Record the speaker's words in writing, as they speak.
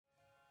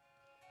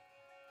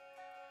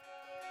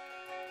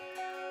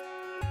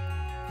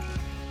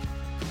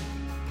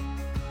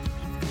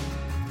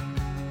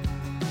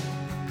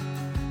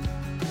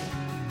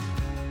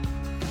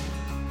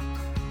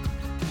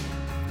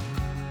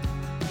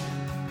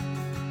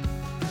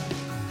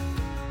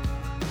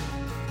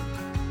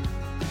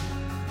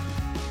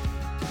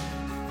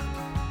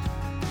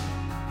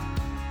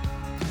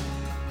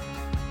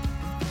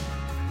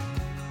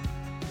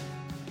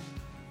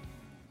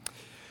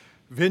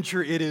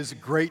Venture, it is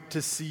great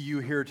to see you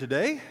here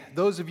today.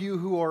 Those of you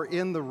who are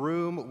in the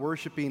room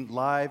worshiping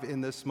live in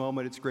this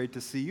moment, it's great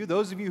to see you.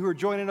 Those of you who are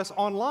joining us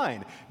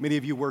online, many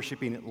of you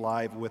worshiping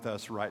live with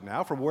us right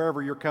now, from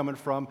wherever you're coming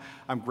from,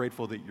 I'm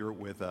grateful that you're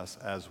with us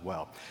as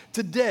well.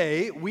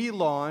 Today, we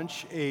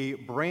launch a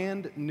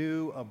brand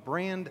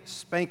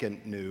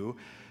spanking new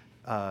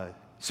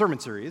sermon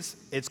series.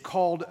 It's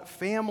called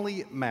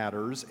Family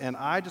Matters, and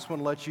I just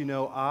want to let you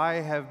know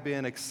I have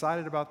been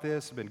excited about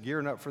this, been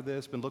gearing up for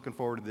this, been looking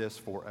forward to this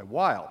for a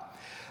while,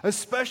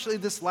 especially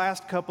this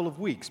last couple of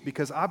weeks,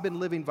 because I've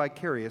been living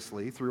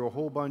vicariously through a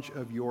whole bunch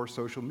of your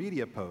social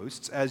media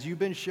posts as you've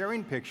been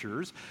sharing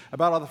pictures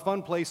about all the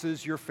fun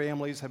places your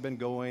families have been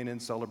going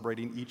and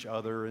celebrating each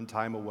other and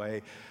time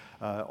away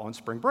on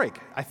spring break.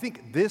 I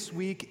think this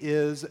week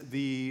is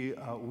the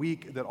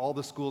week that all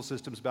the school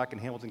systems back in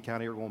Hamilton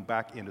County are going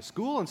back into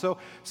school, and so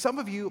some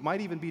of you might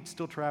even be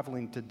still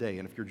traveling today,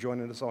 and if you're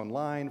joining us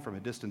online from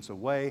a distance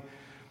away,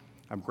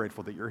 I'm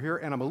grateful that you're here,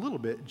 and I'm a little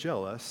bit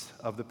jealous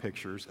of the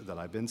pictures that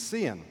I've been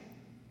seeing.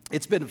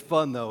 It's been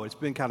fun, though. It's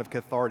been kind of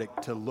cathartic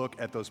to look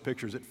at those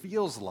pictures. It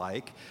feels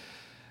like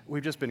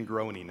we've just been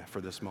groaning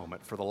for this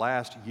moment. For the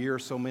last year,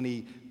 so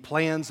many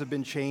plans have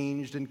been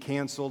changed and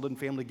canceled, and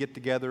family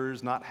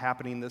get-togethers not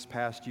happening this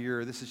past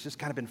year. This has just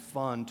kind of been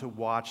fun to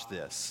watch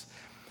this.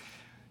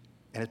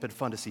 And it's been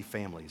fun to see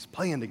families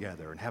playing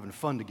together and having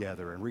fun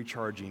together and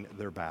recharging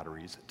their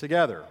batteries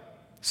together.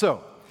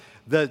 So,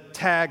 the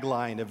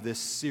tagline of this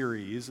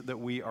series that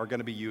we are going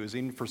to be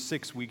using for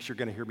 6 weeks, you're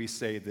going to hear me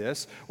say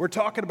this. We're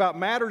talking about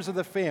matters of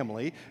the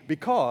family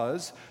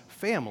because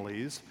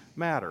families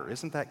matter.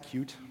 Isn't that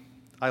cute?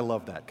 I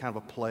love that, kind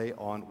of a play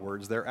on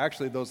words there.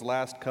 Actually, those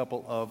last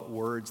couple of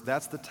words,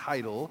 that's the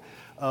title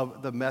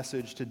of the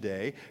message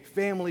today.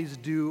 Families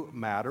do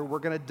matter. We're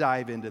going to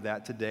dive into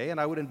that today, and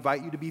I would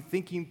invite you to be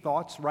thinking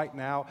thoughts right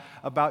now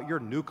about your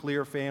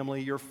nuclear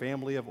family, your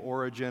family of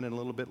origin, and a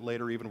little bit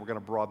later even we're going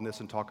to broaden this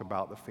and talk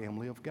about the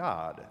family of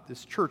God,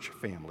 this church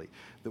family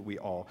that we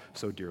all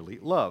so dearly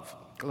love.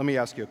 Let me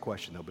ask you a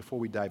question, though, before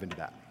we dive into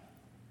that.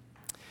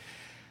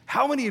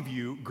 How many of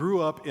you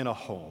grew up in a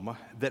home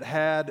that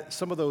had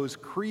some of those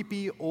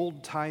creepy,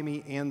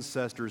 old-timey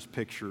ancestors'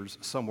 pictures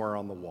somewhere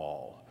on the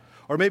wall?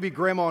 Or maybe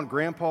Grandma and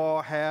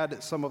Grandpa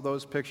had some of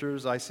those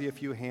pictures. I see a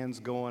few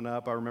hands going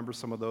up. I remember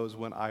some of those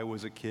when I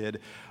was a kid.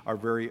 Our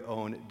very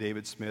own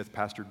David Smith,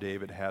 Pastor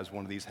David, has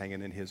one of these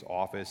hanging in his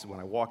office. When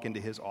I walk into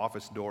his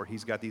office door,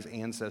 he's got these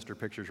ancestor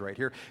pictures right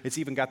here. It's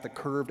even got the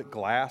curved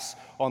glass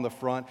on the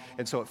front,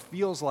 and so it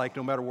feels like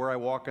no matter where I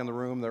walk in the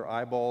room, their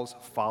eyeballs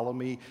follow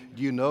me.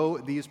 Do you know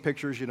these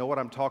pictures? You know what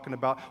I'm talking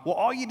about? Well,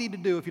 all you need to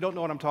do, if you don't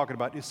know what I'm talking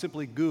about, is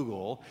simply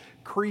Google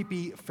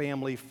creepy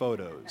family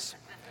photos.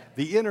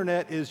 The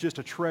internet is just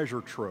a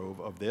treasure trove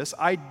of this.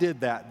 I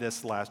did that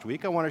this last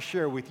week. I want to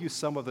share with you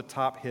some of the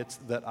top hits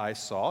that I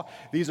saw.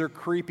 These are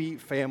creepy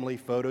family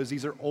photos.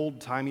 These are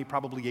old-timey,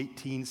 probably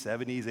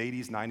 1870s,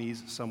 80s,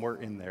 90s, somewhere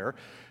in there.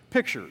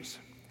 Pictures.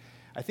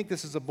 I think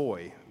this is a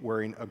boy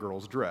wearing a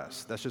girl's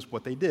dress. That's just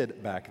what they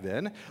did back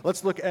then.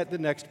 Let's look at the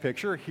next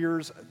picture.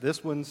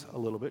 This one's a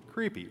little bit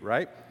creepy,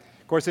 right?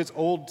 Of course, it's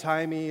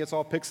old-timey. It's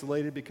all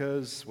pixelated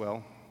because,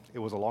 well, it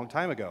was a long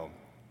time ago.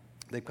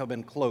 They've come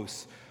in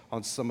close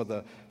on some of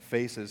the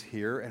faces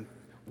here. And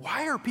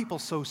why are people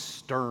so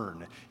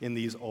stern in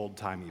these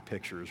old-timey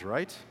pictures,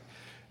 right?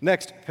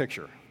 Next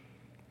picture.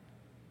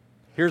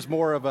 Here's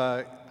more of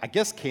a, I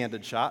guess,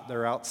 candid shot.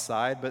 They're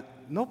outside, but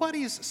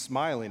nobody's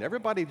smiling.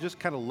 Everybody just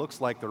kind of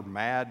looks like they're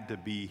mad to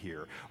be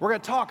here. We're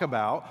going to talk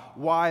about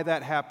why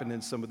that happened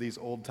in some of these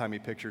old-timey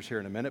pictures here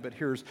in a minute, but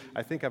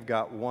I think I've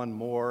got one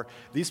more.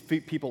 These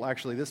people,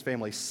 actually, this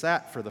family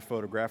sat for the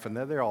photograph, and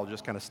they're all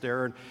just kind of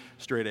staring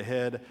straight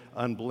ahead,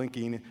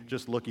 unblinking,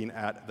 just looking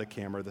at the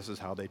camera. This is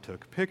how they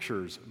took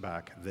pictures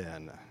back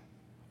then.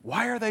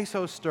 Why are they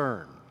so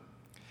stern?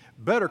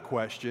 Better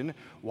question,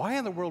 why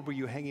in the world were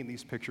you hanging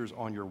these pictures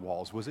on your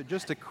walls? Was it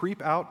just to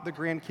creep out the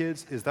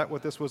grandkids? Is that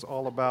what this was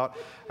all about?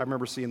 I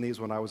remember seeing these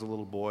when I was a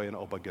little boy, and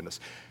oh my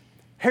goodness.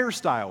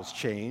 Hairstyles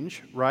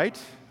change,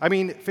 right? I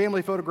mean,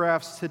 family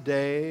photographs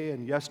today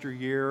and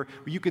yesteryear,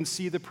 you can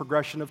see the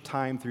progression of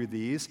time through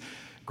these.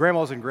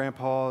 Grandmas and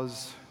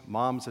grandpas,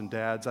 moms and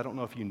dads, I don't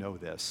know if you know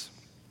this,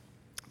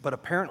 but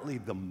apparently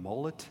the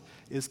mullet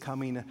is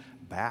coming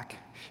back.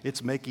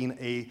 It's making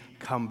a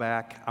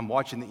comeback. I'm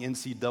watching the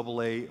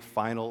NCAA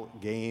final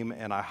game,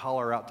 and I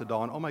holler out to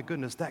Dawn, oh my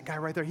goodness, that guy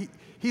right there,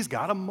 he's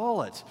got a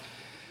mullet.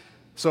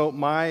 So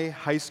my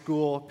high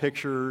school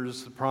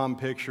pictures, prom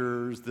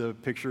pictures, the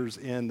pictures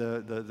in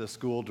the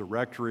school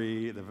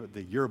directory,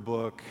 the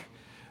yearbook,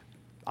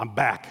 I'm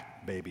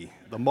back, baby.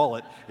 The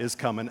mullet is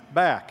coming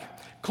back.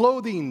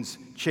 Clothing's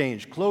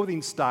changed.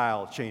 Clothing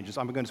style changes.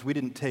 Oh my goodness, we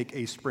didn't take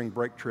a spring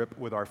break trip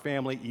with our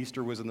family.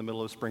 Easter was in the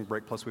middle of spring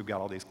break, plus we've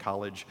got all these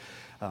college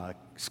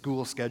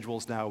school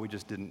schedules now, we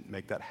just didn't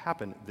make that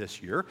happen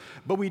this year.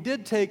 But we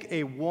did take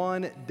a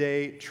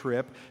one-day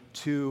trip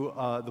to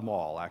the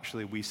mall,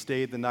 actually. We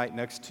stayed the night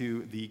next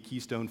to the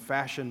Keystone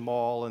Fashion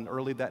Mall, and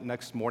early that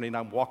next morning,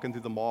 I'm walking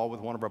through the mall with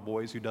one of our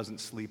boys who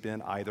doesn't sleep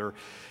in either,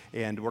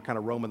 and we're kind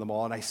of roaming the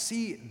mall, and I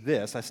see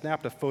this. I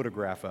snapped a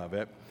photograph of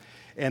it,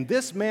 and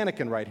this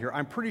mannequin right here,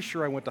 I'm pretty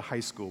sure I went to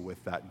high school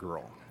with that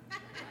girl.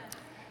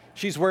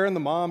 She's wearing the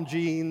mom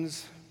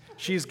jeans.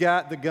 She's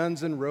got the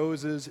Guns N'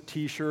 Roses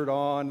t-shirt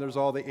on. There's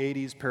all the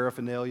 80s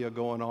paraphernalia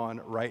going on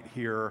right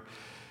here.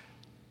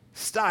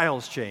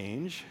 Styles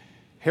change,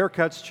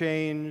 haircuts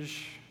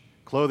change,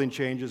 clothing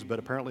changes, but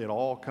apparently it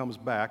all comes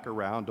back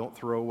around. Don't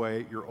throw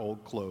away your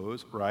old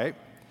clothes, right?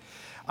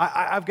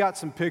 I've got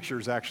some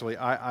pictures, actually.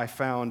 I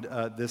found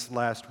this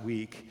last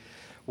week.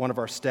 One of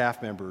our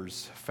staff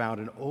members found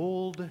an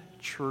old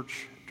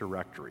church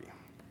directory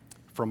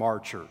from our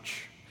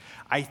church.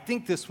 I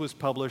think this was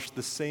published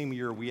the same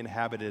year we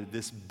inhabited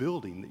this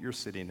building that you're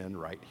sitting in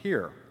right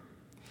here.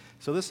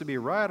 So this would be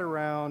right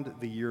around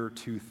the year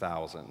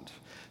 2000.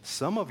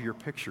 Some of your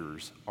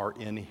pictures are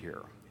in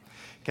here.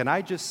 Can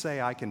I just say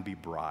I can be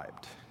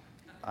bribed?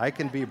 I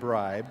can be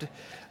bribed.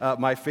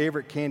 My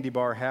favorite candy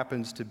bar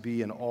happens to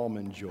be an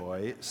Almond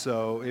Joy.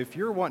 So if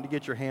you're wanting to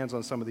get your hands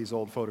on some of these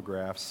old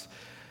photographs,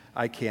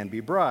 I can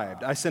be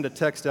bribed. I sent a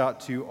text out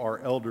to our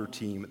elder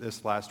team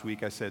this last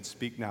week. I said,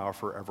 speak now or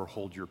forever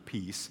hold your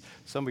peace.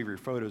 Some of your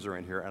photos are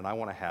in here, and I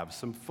want to have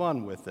some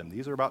fun with them.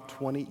 These are about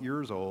 20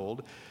 years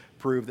old,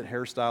 prove that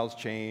hairstyles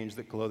change,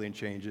 that clothing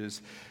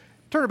changes.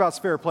 Turnabout's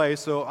fair play,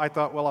 so I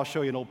thought, well, I'll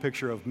show you an old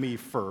picture of me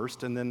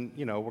first, and then,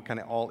 we're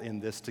kind of all in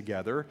this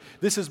together.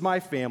 This is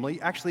my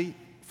family, actually,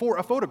 for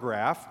a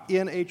photograph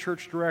in a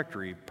church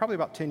directory, probably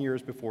about 10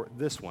 years before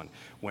this one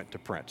went to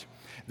print.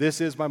 This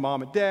is my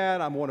mom and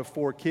dad. I'm one of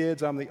 4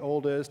 kids. I'm the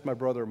oldest. My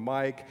brother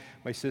Mike,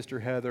 my sister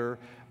Heather,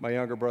 my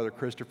younger brother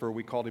Christopher.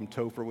 We called him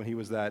Topher when he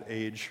was that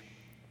age.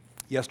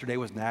 Yesterday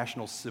was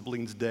National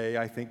Siblings Day.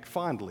 I think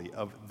fondly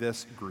of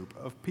this group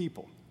of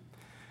people.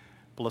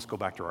 But let's go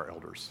back to our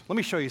elders. Let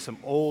me show you some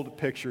old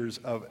pictures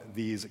of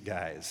these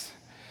guys.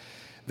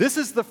 This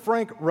is the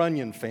Frank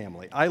Runyon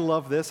family. I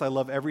love this. I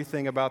love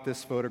everything about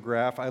this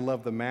photograph. I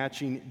love the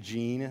matching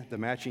jean, the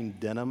matching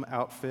denim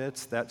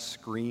outfits. That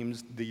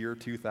screams the year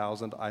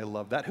 2000. I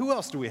love that. Who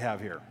else do we have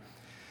here?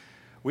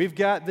 We've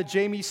got the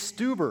Jamie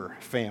Stuber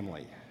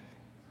family.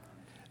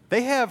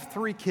 They have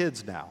 3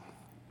 kids now.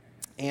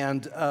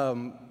 And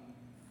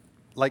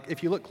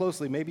if you look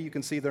closely, maybe you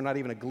can see they're not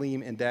even a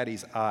gleam in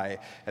Daddy's eye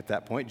at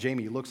that point.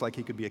 Jamie looks like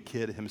he could be a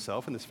kid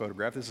himself in this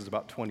photograph. This is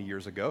about 20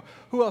 years ago.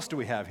 Who else do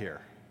we have here?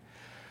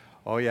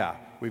 Oh, yeah,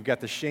 we've got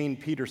the Shane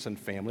Peterson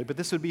family, but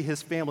this would be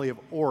his family of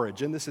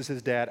origin. This is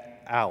his dad,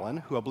 Alan,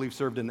 who I believe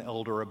served an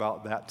elder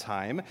about that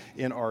time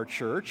in our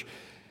church.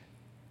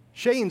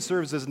 Shane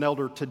serves as an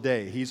elder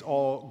today. He's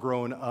all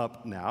grown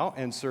up now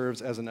and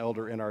serves as an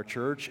elder in our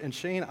church. And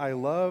Shane, I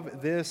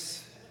love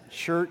this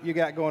shirt you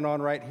got going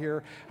on right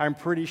here. I'm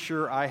pretty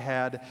sure I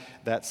had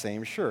that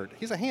same shirt.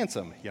 He's a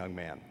handsome young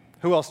man.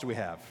 Who else do we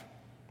have?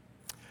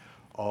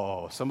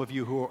 Oh, some of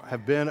you who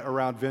have been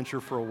around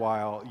Venture for a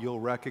while, you'll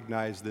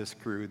recognize this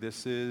crew.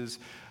 This is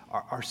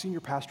our senior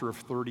pastor of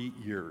 30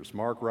 years,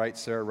 Mark Wright,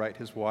 Sarah Wright,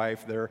 his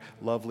wife, their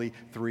lovely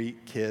 3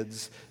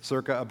 kids,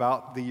 circa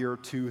about the year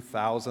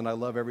 2000. I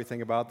love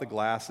everything about the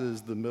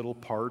glasses, the middle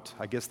part.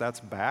 I guess that's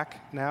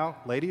back now,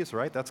 ladies,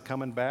 right? That's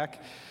coming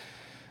back.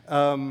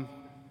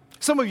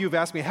 Some of you have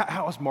asked me,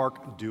 how is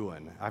Mark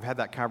doing? I've had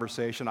that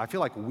conversation, I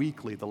feel like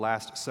weekly the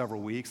last several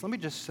weeks. Let me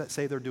just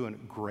say they're doing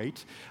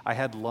great. I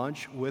had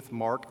lunch with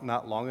Mark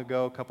not long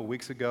ago, a couple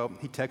weeks ago.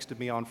 He texted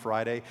me on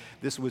Friday.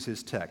 This was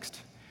his text: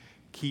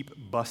 keep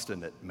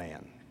busting it,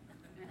 man.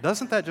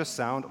 Doesn't that just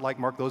sound like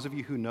Mark? Those of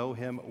you who know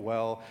him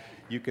well,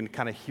 you can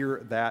kind of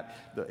hear that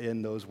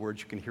in those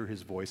words. You can hear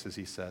his voice as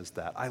he says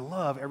that. I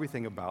love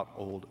everything about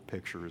old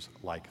pictures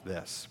like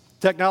this.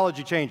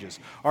 Technology changes.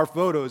 Our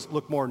photos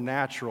look more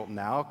natural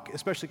now,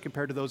 especially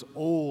compared to those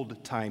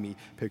old-timey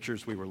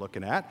pictures we were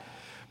looking at,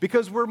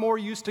 because we're more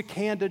used to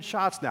candid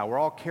shots now. We're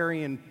all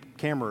carrying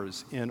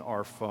cameras in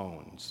our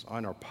phones,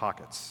 on our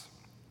pockets.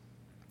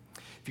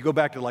 If you go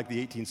back to the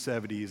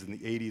 1870s and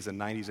the 80s and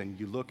 90s and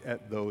you look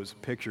at those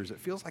pictures, it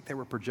feels like they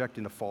were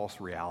projecting a false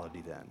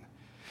reality then.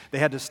 They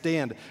had to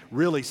stand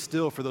really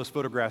still for those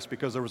photographs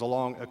because there was a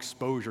long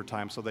exposure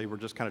time, so they were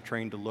just kind of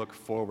trained to look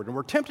forward. And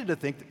we're tempted to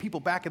think that people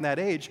back in that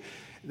age,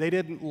 they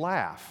didn't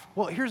laugh.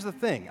 Well, here's the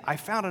thing. I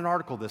found an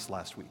article this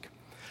last week,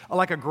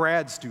 like a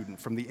grad student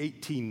from the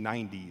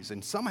 1890s,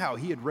 and somehow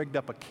he had rigged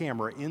up a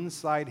camera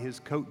inside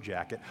his coat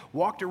jacket,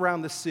 walked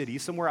around the city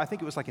somewhere, I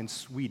think it was in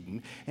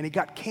Sweden, and he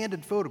got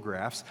candid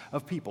photographs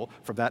of people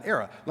from that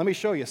era. Let me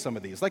show you some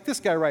of these. Like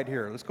this guy right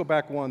here. Let's go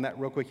back that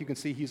real quick. You can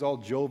see he's all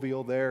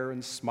jovial there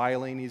and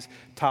smiling. He's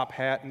top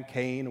hat and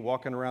cane,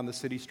 walking around the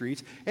city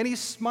streets, and he's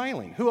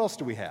smiling. Who else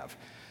do we have?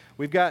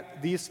 We've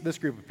got this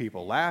group of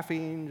people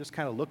laughing, just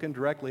kind of looking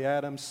directly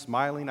at him,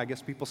 smiling. I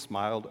guess people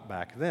smiled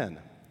back then.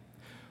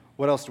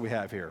 What else do we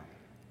have here?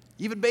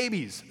 Even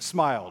babies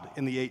smiled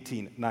in the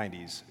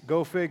 1890s.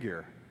 Go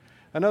figure.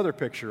 Another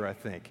picture, I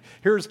think.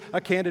 Here's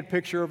a candid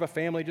picture of a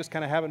family just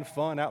kind of having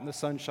fun out in the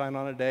sunshine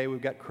on a day.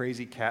 We've got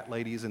crazy cat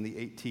ladies in the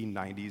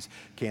 1890s,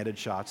 candid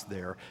shots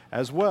there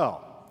as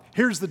well.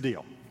 Here's the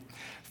deal.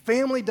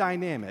 Family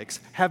dynamics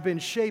have been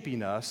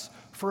shaping us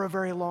for a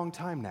very long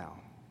time now.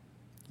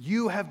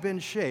 You have been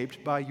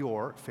shaped by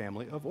your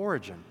family of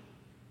origin.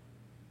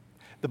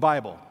 The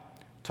Bible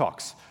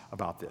talks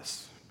about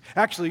this.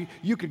 Actually,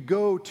 you could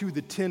go to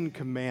the Ten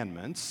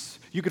Commandments.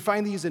 You could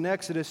find these in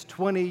Exodus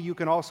 20. You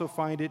can also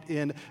find it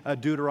in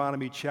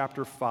Deuteronomy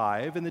chapter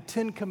 5. And the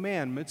Ten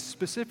Commandments,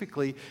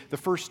 specifically the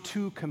first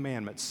two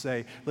commandments,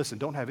 say, listen,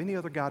 don't have any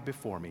other God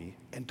before me,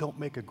 and don't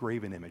make a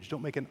graven image.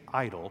 Don't make an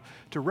idol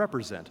to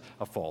represent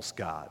a false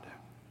god.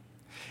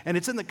 And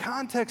it's in the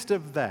context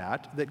of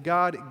that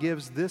God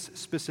gives this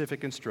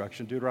specific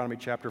instruction. Deuteronomy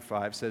chapter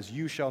 5 says,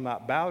 you shall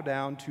not bow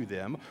down to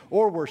them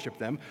or worship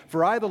them,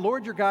 for I, the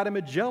Lord your God, am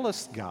a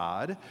jealous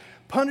God,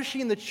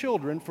 punishing the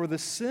children for the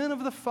sin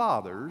of the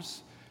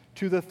fathers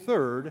to the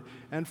third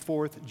and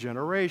fourth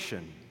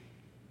generation.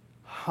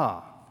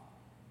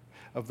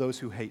 Of those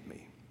who hate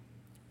me.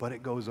 But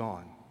it goes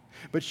on.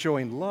 But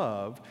showing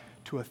love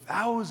to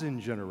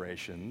 1,000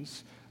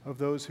 generations of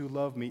those who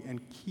love me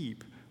and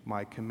keep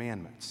my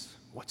commandments.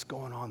 What's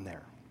going on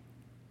there?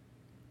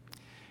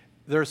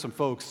 There are some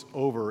folks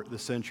over the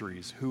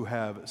centuries who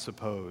have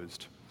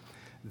supposed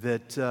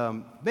that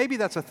maybe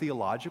that's a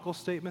theological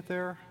statement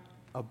there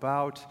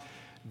about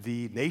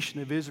the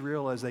nation of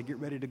Israel as they get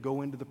ready to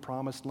go into the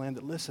promised land,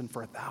 that listen,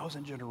 for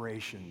 1,000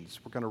 generations,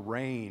 we're going to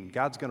reign.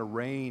 God's going to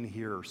reign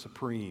here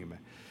supreme,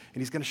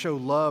 and he's going to show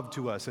love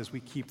to us as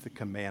we keep the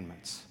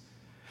commandments.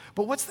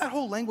 But what's that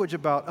whole language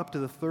about up to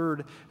the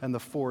third and the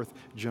fourth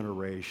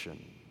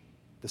generation?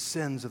 The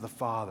sins of the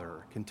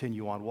father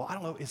continue on. Well, I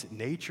don't know, is it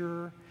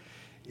nature?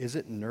 Is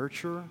it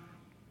nurture?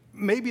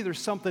 Maybe there's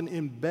something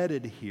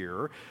embedded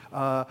here,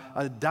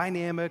 a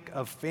dynamic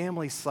of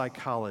family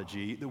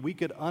psychology that we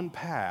could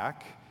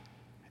unpack,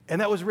 and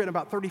that was written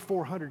about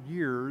 3,400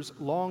 years,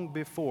 long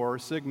before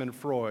Sigmund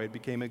Freud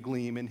became a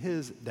gleam in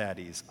his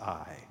daddy's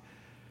eye.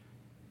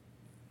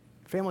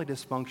 Family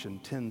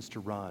dysfunction tends to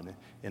run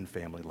in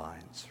family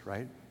lines,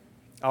 right?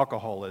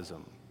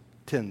 Alcoholism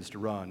tends to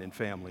run in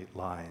family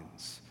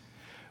lines.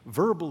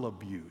 Verbal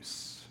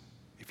abuse.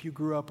 If you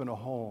grew up in a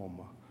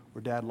home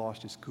where dad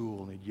lost his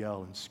cool and he'd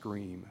yell and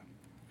scream,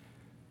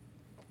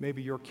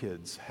 maybe your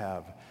kids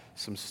have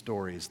some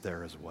stories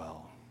there as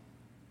well.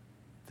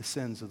 The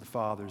sins of the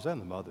fathers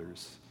and the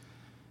mothers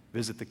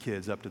visit the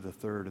kids up to the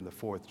third and the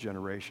fourth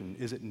generation.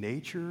 Is it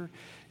nature?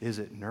 Is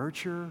it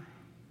nurture?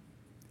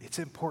 It's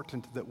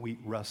important that we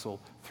wrestle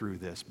through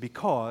this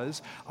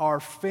because our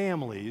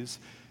families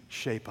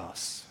shape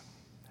us.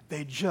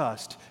 They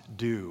just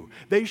do.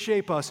 They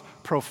shape us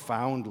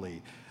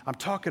profoundly. I'm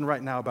talking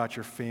right now about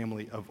your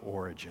family of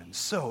origin.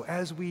 So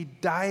as we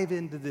dive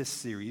into this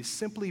series,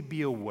 simply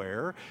be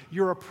aware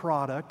you're a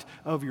product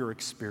of your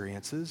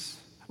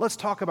experiences. Let's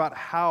talk about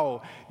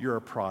how you're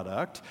a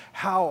product,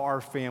 how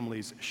our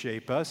families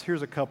shape us.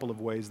 Here's a couple of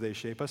ways they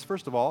shape us.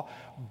 First of all,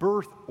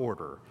 birth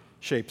order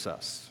shapes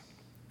us.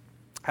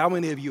 How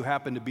many of you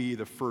happen to be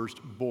the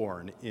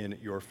firstborn in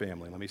your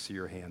family? Let me see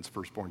your hands,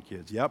 firstborn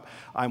kids. Yep,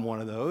 I'm one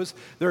of those.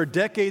 There are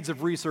decades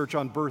of research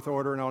on birth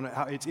order and on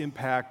how its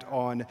impact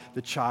on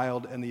the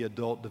child and the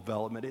adult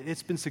development.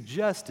 It's been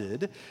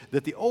suggested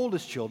that the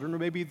oldest children, or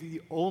maybe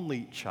the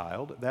only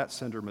child, that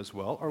syndrome as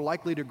well, are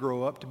likely to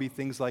grow up to be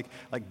things like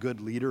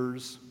good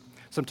leaders.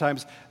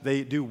 Sometimes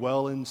they do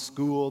well in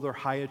school, they're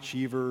high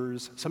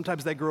achievers.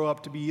 Sometimes they grow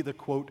up to be the,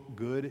 quote,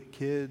 good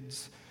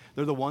kids.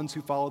 They're the ones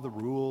who follow the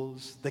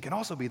rules. They can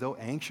also be, though,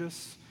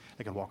 anxious.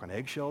 They can walk on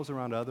eggshells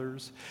around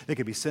others. They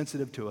can be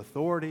sensitive to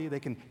authority.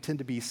 They can tend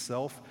to be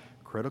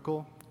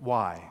self-critical.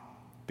 Why?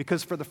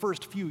 Because for the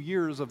first few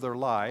years of their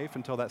life,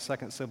 until that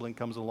second sibling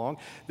comes along,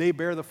 they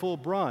bear the full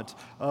brunt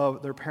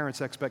of their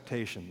parents'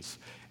 expectations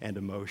and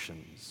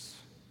emotions.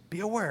 Be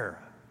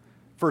aware,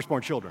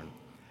 firstborn children,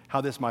 how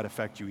this might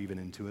affect you even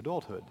into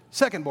adulthood.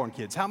 Secondborn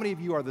kids, how many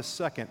of you are the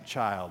second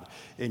child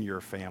in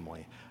your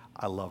family?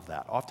 I love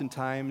that.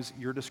 Oftentimes,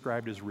 you're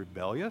described as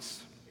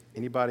rebellious.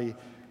 Anybody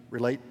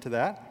relate to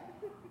that?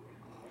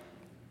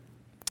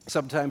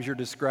 Sometimes you're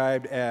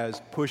described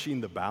as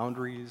pushing the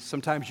boundaries.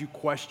 Sometimes you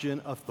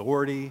question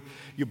authority.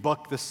 You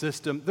buck the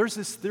system. There's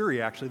this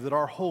theory, actually, that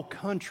our whole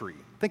country,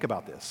 think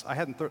about this. I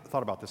hadn't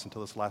thought about this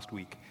until this last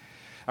week.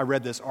 I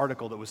read this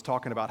article that was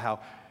talking about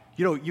how,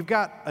 you've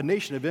got a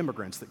nation of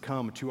immigrants that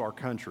come to our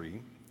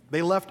country.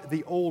 They left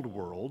the old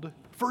world.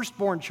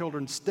 Firstborn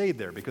children stayed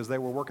there because they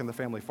were working the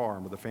family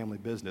farm or the family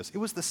business. It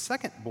was the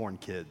secondborn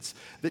kids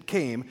that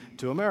came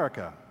to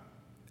America.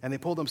 And they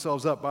pulled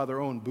themselves up by their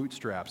own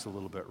bootstraps a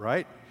little bit,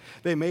 right?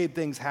 They made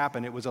things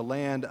happen. It was a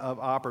land of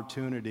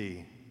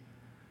opportunity.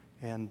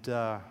 And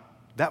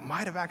that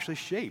might have actually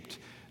shaped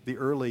the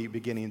early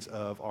beginnings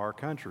of our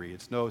country.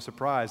 It's no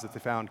surprise that they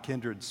found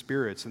kindred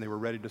spirits and they were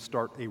ready to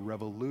start a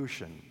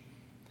revolution.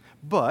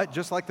 But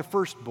just like the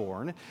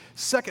firstborn,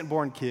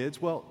 secondborn kids,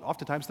 well,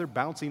 oftentimes they're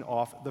bouncing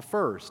off the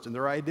first, and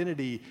their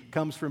identity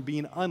comes from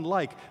being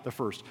unlike the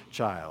first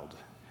child.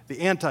 The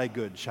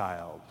anti-good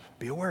child.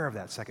 Be aware of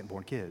that,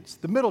 second-born kids.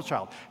 The middle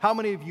child. How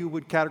many of you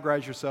would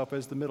categorize yourself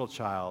as the middle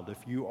child? If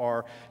there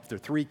are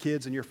 3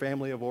 kids in your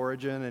family of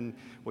origin, and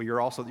well, you're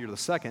the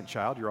second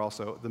child, you're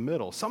also the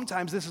middle.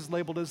 Sometimes this is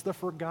labeled as the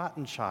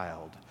forgotten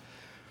child.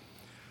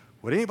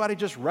 Would anybody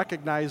just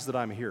recognize that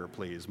I'm here,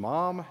 please?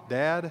 Mom,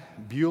 Dad,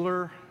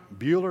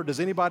 Bueller,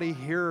 does anybody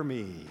hear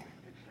me?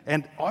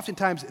 And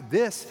oftentimes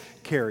this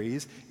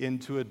carries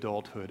into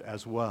adulthood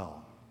as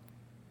well.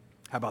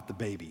 How about the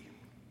baby?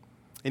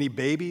 Any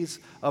babies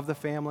of the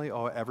family?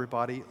 Oh,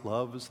 everybody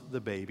loves the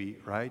baby,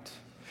 right?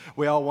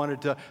 We all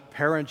wanted to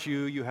parent you.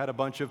 You had a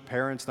bunch of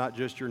parents, not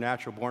just your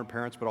natural-born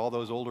parents, but all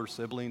those older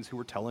siblings who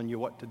were telling you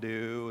what to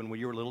do, and when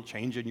you were little,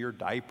 changing your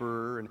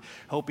diaper and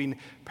helping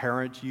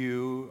parent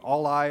you.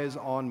 All eyes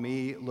on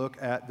me,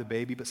 look at the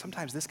baby. But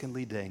sometimes this can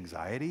lead to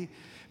anxiety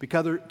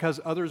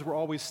because others were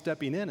always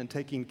stepping in and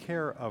taking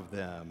care of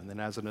them. And then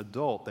as an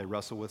adult, they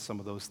wrestle with some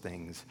of those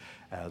things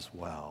as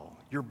well.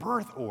 Your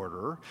birth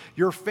order,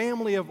 your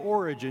family of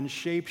origin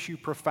shapes you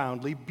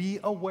profoundly. Be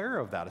aware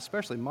of that,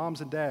 especially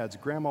moms and dads,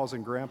 grandmas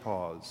and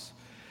grandpas.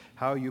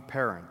 How you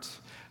parent,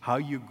 how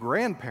you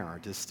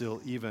grandparent is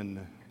still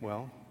even,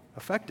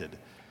 affected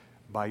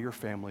by your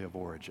family of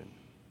origin.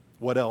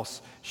 What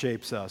else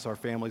shapes us? Our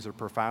families are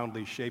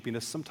profoundly shaping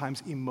us.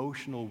 Sometimes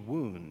emotional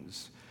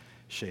wounds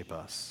shape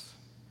us.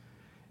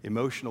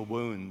 Emotional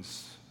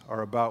wounds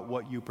are about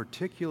what you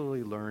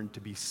particularly learned to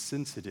be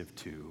sensitive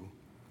to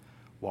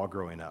while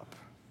growing up.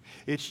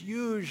 It's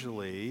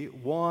usually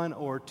 1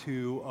 or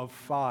 2 of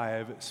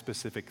 5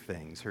 specific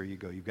things. Here you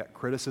go. You've got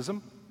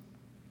criticism,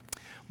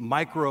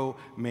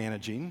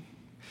 micromanaging,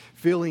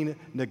 feeling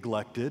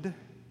neglected,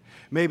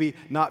 maybe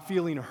not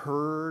feeling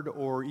heard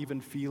or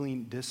even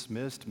feeling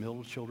dismissed.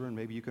 Middle children,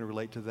 maybe you can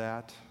relate to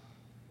that,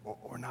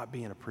 or not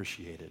being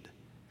appreciated.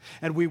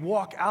 And we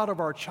walk out of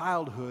our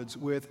childhoods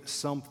with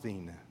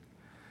something.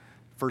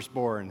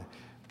 Firstborn,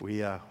 we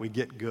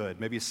get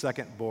good. Maybe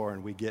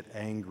secondborn, we get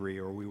angry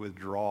or we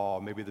withdraw.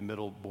 Maybe the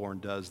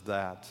middleborn does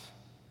that.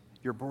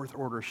 Your birth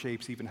order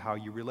shapes even how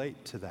you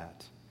relate to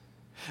that.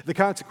 The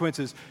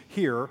consequences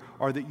here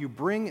are that you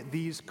bring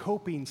these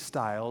coping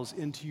styles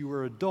into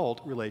your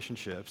adult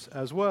relationships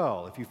as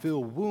well. If you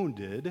feel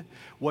wounded,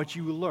 what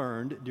you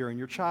learned during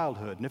your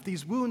childhood. And if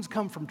these wounds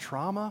come from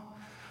trauma,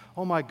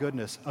 oh my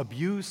goodness,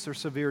 abuse or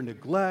severe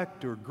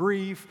neglect or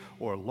grief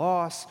or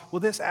loss, well,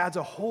 this adds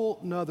a whole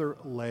nother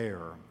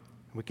layer.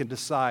 We can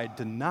decide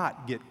to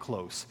not get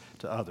close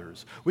to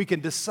others. We can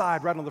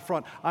decide right on the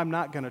front, I'm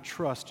not going to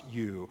trust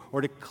you,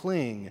 or to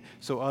cling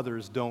so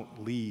others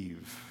don't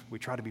leave. We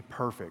try to be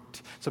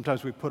perfect.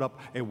 Sometimes we put up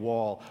a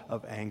wall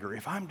of anger.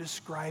 If I'm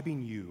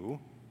describing you,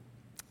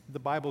 the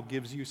Bible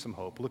gives you some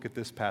hope. Look at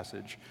this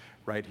passage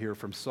right here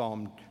from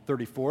Psalm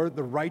 34.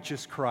 The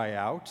righteous cry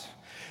out,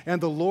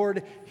 and the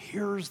Lord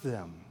hears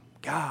them.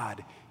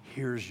 God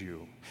hears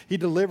you. He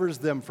delivers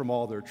them from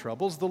all their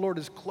troubles. The Lord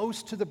is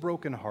close to the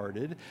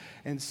brokenhearted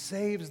and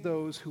saves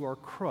those who are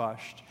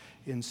crushed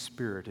in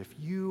spirit. If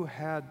you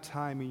had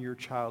time in your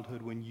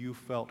childhood when you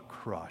felt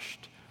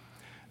crushed,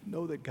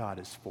 know that God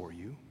is for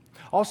you.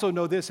 Also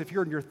know this, if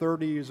you're in your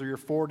 30s or your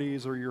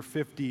 40s or your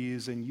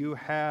 50s and you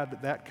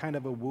had that kind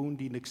of a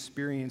wounding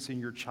experience in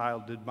your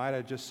childhood, might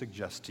I just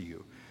suggest to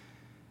you,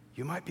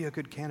 you might be a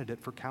good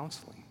candidate for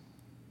counseling.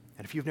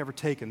 And if you've never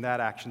taken that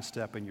action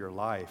step in your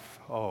life,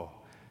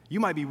 you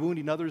might be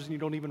wounding others and you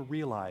don't even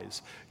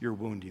realize you're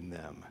wounding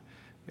them.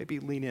 Maybe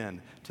lean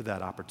in to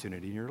that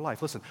opportunity in your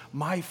life. Listen,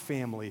 my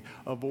family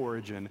of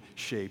origin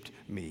shaped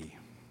me.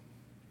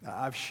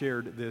 I've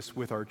shared this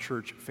with our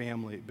church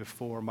family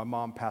before. My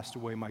mom passed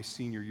away my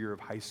senior year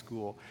of high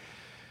school.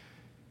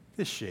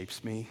 This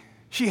shapes me.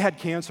 She had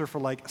cancer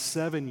for like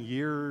 7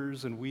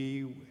 years, and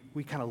we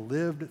kind of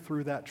lived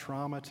through that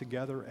trauma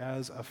together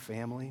as a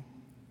family.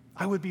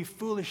 I would be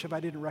foolish if I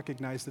didn't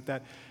recognize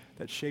that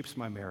shapes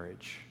my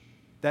marriage.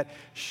 That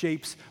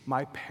shapes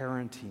my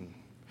parenting.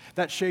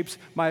 That shapes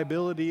my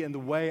ability and the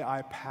way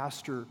I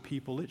pastor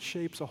people. It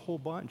shapes a whole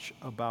bunch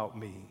about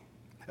me.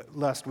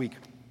 Last week,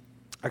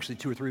 actually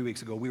 2 or 3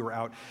 weeks ago, we were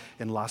out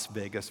in Las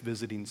Vegas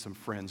visiting some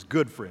friends,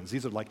 good friends.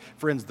 These are like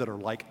friends that are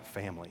like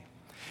family.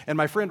 And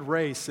my friend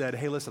Ray said,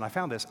 hey, listen, I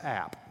found this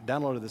app,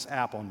 downloaded this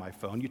app on my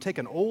phone. You take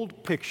an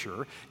old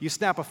picture, you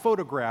snap a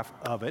photograph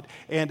of it,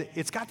 and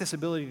it's got this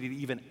ability to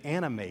even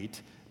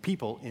animate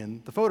people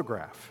in the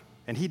photograph.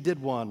 And he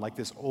did one like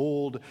this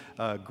old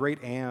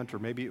great aunt, or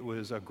maybe it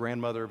was a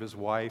grandmother of his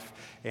wife,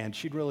 and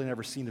she'd really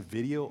never seen a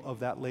video of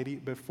that lady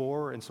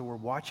before. And so we're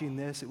watching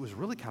this. It was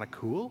really kind of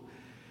cool,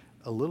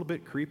 a little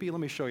bit creepy.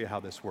 Let me show you how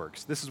this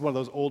works. This is one of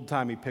those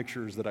old-timey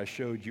pictures that I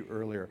showed you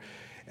earlier.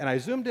 And I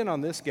zoomed in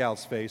on this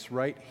gal's face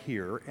right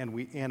here, and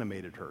we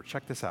animated her.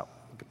 Check this out.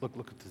 Look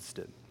what this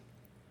did.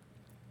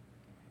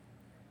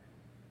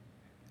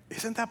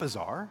 Isn't that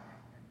bizarre?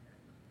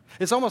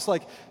 It's almost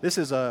like this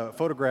is a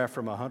photograph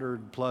from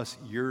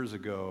 100+ years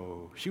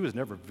ago. She was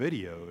never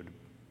videotaped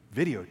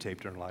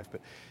in her life,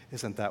 but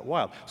isn't that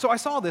wild? So I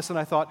saw this and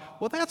I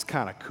thought, well, that's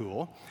kind of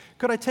cool.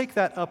 Could I take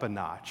that up a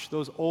notch?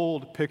 Those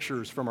old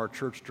pictures from our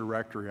church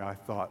directory, I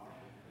thought,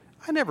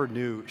 I never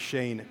knew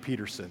Shane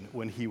Peterson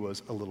when he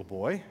was a little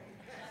boy.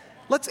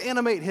 Let's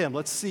animate him.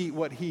 Let's see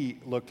what he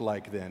looked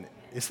like then.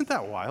 Isn't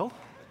that wild?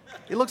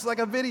 It looks like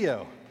a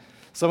video.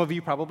 Some of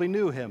you probably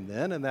knew him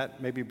then, and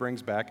that maybe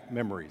brings back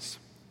memories.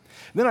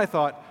 Then I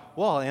thought,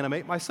 well, I'll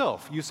animate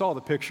myself. You saw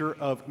the picture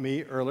of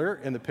me earlier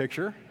in the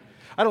picture.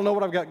 I don't know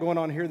what I've got going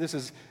on here. This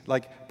is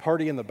like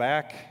party in the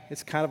back.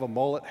 It's kind of a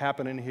mullet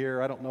happening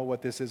here. I don't know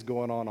what this is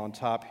going on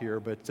top here,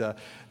 but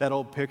that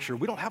old picture,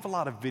 we don't have a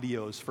lot of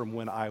videos from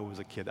when I was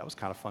a kid. That was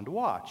kind of fun to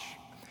watch.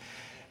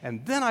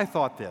 And then I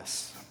thought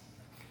this.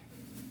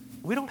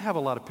 We don't have a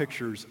lot of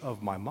pictures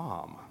of my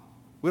mom.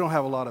 We don't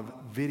have a lot of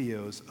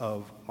videos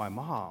of my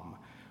mom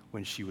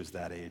when she was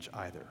that age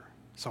either.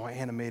 So I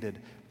animated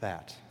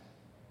that.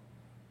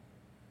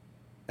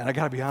 And I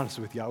got to be honest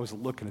with you, I was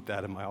looking at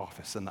that in my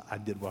office, and I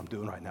did what I'm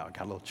doing right now. I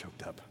got a little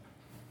choked up.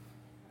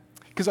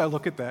 Because I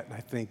look at that and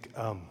I think,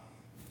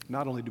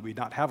 not only do we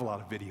not have a lot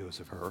of videos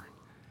of her,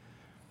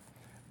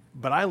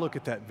 but I look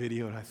at that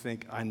video and I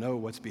think, I know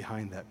what's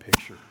behind that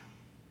picture.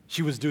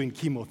 She was doing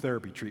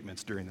chemotherapy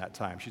treatments during that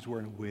time. She's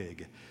wearing a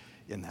wig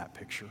in that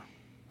picture.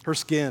 Her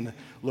skin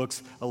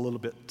looks a little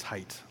bit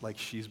tight, like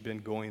she's been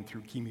going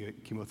through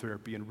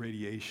chemotherapy and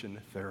radiation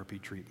therapy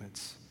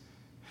treatments.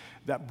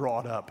 That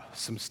brought up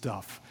some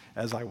stuff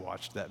as I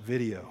watched that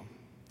video.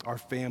 Our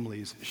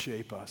families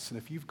shape us, and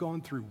if you've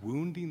gone through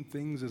wounding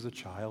things as a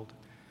child,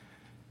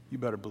 you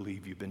better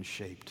believe you've been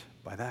shaped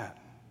by that.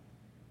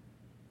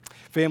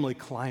 Family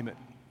climate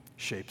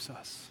shapes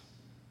us.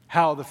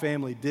 How the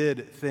family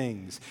did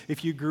things.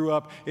 If you grew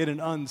up in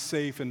an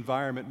unsafe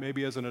environment,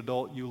 maybe as an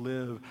adult you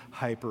live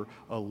hyper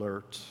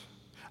alert.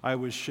 I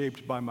was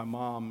shaped by my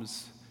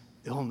mom's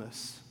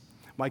illness.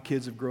 My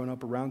kids have grown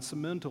up around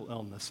some mental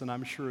illness, and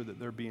I'm sure that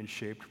they're being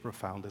shaped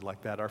profoundly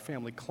like that. Our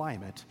family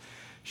climate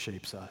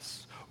shapes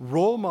us.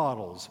 Role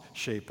models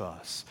shape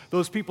us.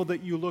 Those people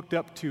that you looked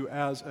up to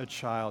as a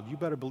child, you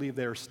better believe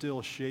they are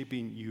still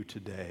shaping you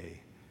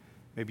today.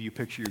 Maybe you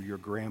picture your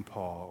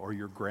grandpa or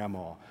your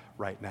grandma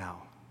right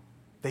now.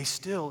 They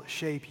still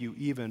shape you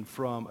even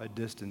from a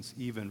distance,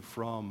 even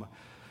from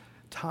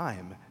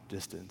time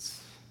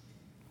distance.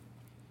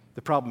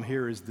 The problem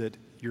here is that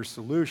your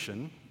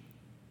solution,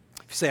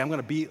 if you say, I'm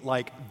going to be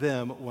like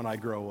them when I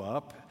grow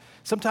up,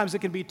 sometimes it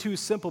can be too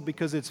simple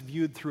because it's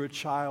viewed through a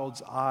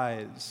child's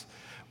eyes.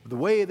 The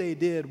way they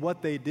did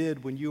what they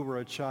did when you were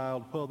a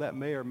child, well, that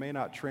may or may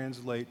not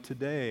translate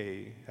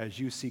today as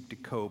you seek to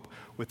cope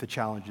with the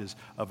challenges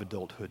of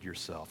adulthood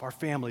yourself. Our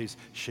families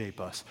shape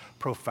us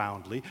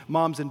profoundly.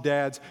 Moms and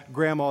dads,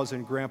 grandmas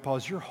and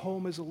grandpas, your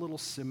home is a little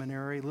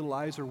seminary. Little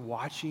eyes are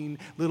watching,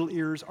 little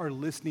ears are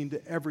listening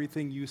to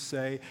everything you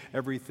say,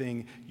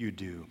 everything you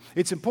do.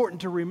 It's important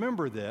to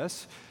remember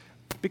this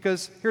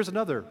because here's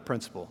another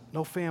principle.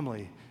 No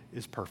family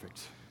is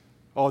perfect.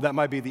 Oh, that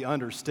might be the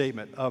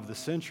understatement of the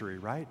century,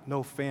 right?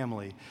 No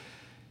family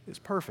is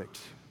perfect.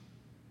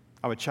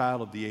 I'm a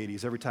child of the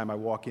 80s. Every time I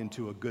walk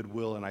into a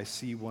Goodwill and I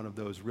see one of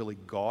those really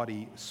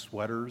gaudy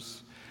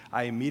sweaters,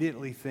 I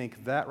immediately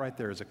think that right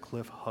there is a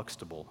Cliff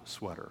Huxtable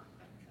sweater.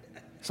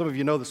 Some of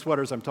you know the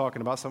sweaters I'm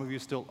talking about. Some of you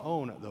still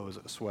own those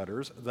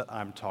sweaters that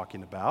I'm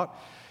talking about.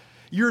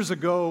 Years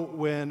ago,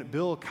 when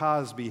Bill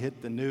Cosby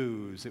hit the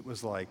news, it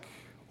was like,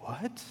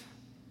 what?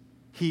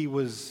 He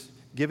was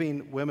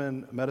giving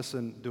women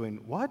medicine, doing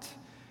what?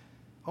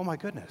 Oh my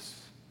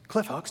goodness.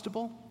 Cliff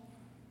Huxtable?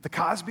 The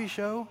Cosby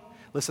Show?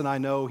 Listen, I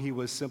know he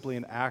was simply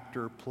an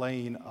actor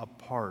playing a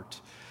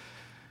part,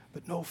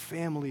 but no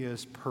family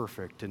is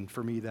perfect, and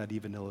for me that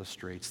even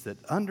illustrates that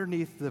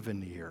underneath the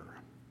veneer,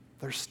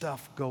 there's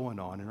stuff going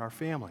on in our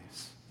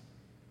families.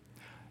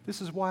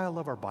 This is why I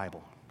love our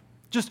Bible.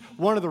 Just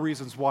one of the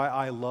reasons why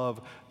I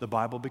love the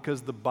Bible, because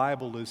the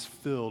Bible is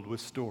filled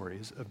with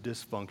stories of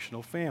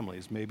dysfunctional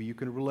families. Maybe you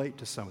can relate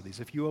to some of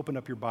these. If you open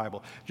up your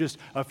Bible, just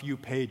a few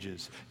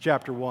pages,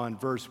 chapter 1,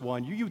 verse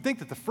 1, you would think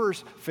that the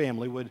first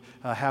family would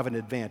have an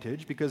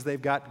advantage because they've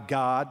got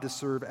God to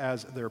serve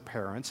as their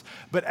parents.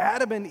 But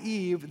Adam and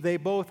Eve, they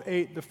both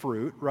ate the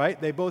fruit, right?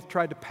 They both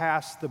tried to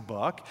pass the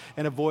buck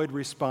and avoid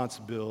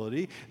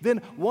responsibility. Then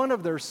one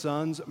of their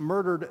sons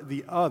murdered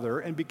the other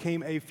and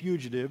became a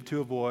fugitive to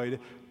avoid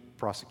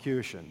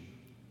prosecution.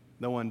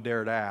 No one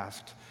dared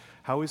ask,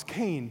 how is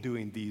Cain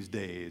doing these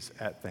days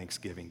at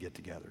Thanksgiving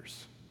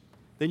get-togethers?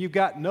 Then you've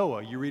got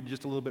Noah. You read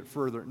just a little bit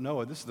further.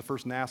 Noah, this is the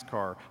first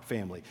NASCAR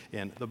family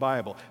in the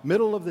Bible.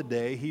 Middle of the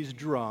day, he's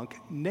drunk,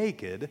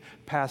 naked,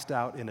 passed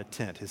out in a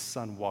tent. His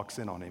son walks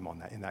in on him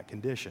in that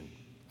condition.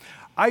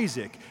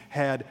 Isaac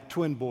had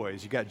twin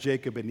boys. You got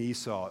Jacob and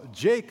Esau.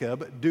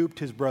 Jacob duped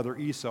his brother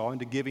Esau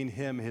into giving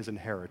him his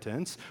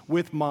inheritance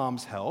with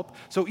mom's help.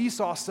 So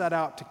Esau set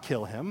out to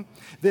kill him.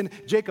 Then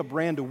Jacob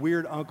ran to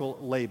weird uncle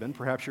Laban.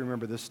 Perhaps you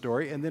remember this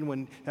story. And then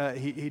when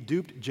he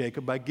duped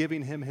Jacob by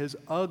giving him his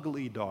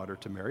ugly daughter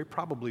to marry,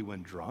 probably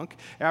when drunk,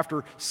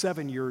 after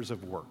 7 years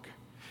of work.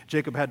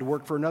 Jacob had to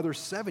work for another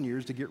 7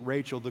 years to get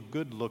Rachel, the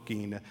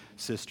good-looking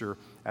sister,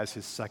 as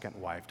his second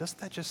wife. Doesn't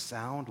that just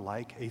sound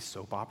like a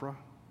soap opera?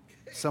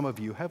 Some of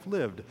you have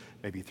lived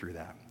maybe through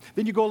that.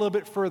 Then you go a little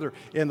bit further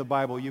in the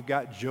Bible, you've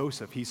got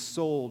Joseph. He's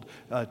sold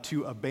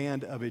to a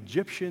band of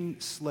Egyptian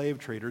slave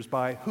traders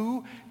by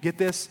who? Get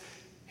this,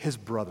 his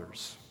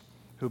brothers,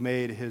 who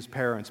made his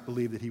parents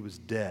believe that he was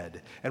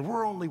dead. And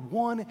we're only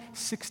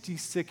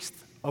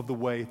 1/66th of the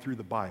way through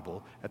the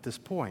Bible at this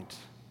point.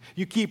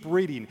 You keep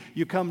reading,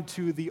 you come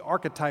to the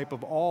archetype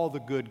of all the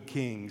good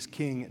kings,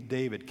 King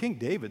David. King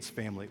David's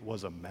family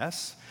was a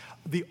mess,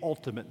 the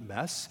ultimate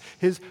mess.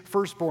 His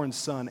firstborn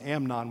son,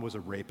 Amnon, was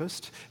a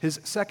rapist. His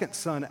second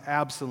son,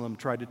 Absalom,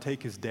 tried to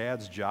take his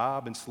dad's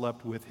job and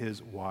slept with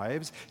his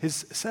wives. His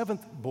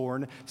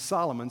seventh-born,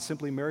 Solomon,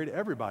 simply married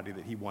everybody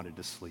that he wanted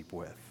to sleep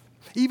with.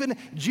 Even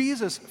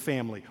Jesus'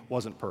 family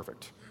wasn't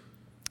perfect.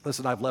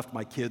 Listen, I've left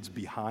my kids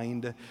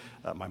behind.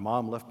 My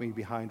mom left me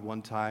behind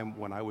one time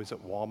when I was at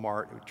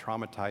Walmart. It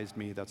traumatized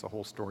me. That's a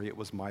whole story. It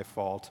was my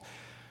fault.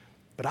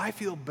 But I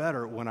feel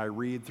better when I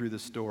read through the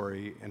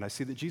story and I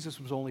see that Jesus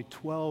was only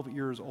 12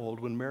 years old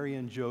when Mary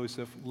and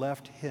Joseph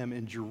left him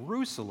in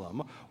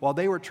Jerusalem while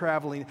they were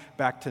traveling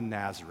back to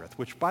Nazareth,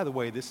 which, by the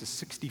way, this is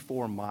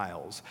 64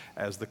 miles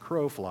as the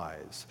crow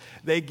flies.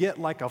 They get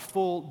like a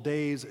full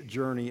day's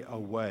journey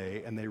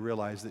away and they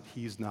realize that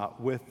he's not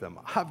with them.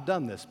 I've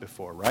done this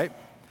before, right?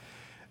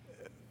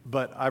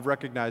 But I've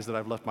recognized that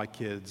I've left my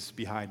kids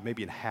behind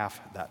maybe in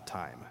half that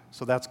time.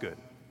 So that's good.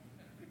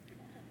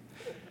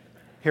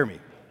 Hear me.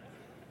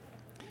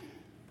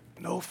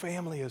 No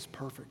family is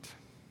perfect.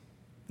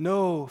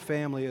 No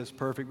family is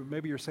perfect. But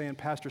maybe you're saying,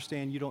 Pastor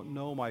Stan, you don't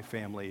know my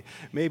family.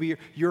 Maybe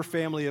your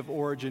family of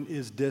origin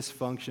is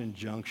dysfunction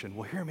junction.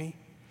 Well, hear me.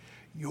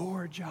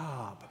 Your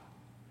job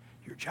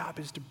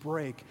is to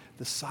break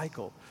the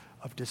cycle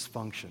of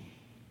dysfunction.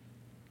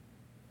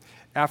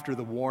 After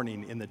the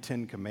warning in the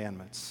Ten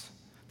Commandments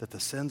that the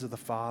sins of the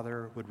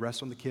father would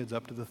rest on the kids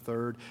up to the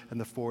third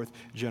and the fourth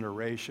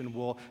generation.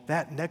 Well,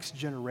 that next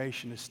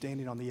generation is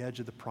standing on the edge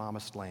of the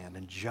promised land,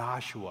 and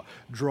Joshua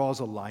draws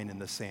a line in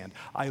the sand.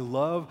 I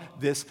love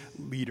this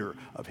leader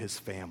of his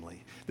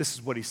family. This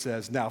is what he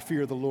says, "Now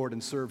fear the Lord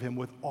and serve him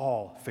with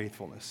all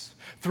faithfulness.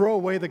 Throw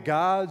away the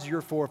gods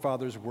your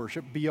forefathers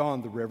worshiped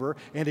beyond the river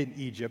and in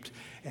Egypt,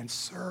 and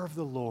serve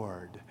the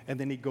Lord." And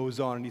then he goes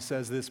on and he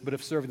says this, "But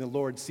if serving the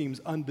Lord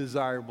seems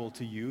undesirable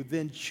to you,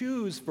 then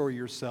choose for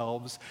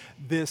yourselves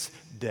this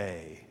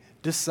day.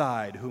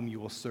 Decide whom you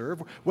will serve,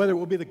 whether it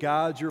will be the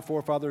gods your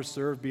forefathers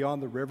served beyond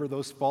the river,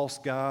 those false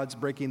gods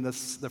breaking the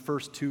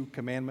first two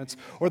commandments,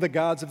 or the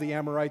gods of the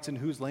Amorites in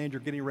whose land you're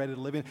getting ready to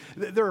live in.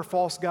 There are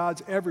false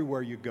gods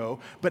everywhere you go.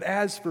 But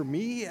as for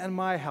me and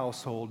my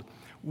household,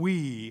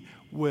 we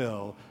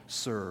will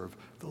serve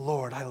the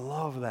Lord." I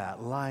love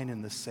that line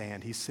in the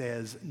sand. He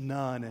says,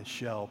 none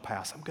shall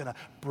pass. I'm going to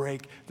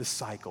break the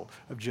cycle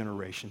of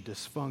generation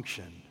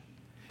dysfunction.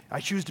 I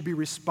choose to be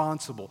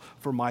responsible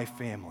for my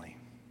family.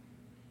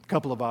 A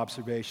couple of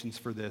observations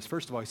for this.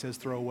 First of all, he says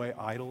throw away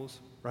idols,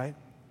 right?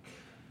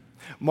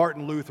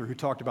 Martin Luther, who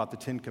talked about the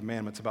Ten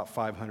Commandments about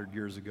 500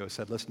 years ago,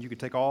 said, listen, you could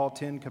take all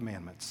 10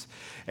 commandments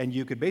and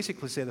you could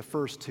basically say the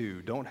first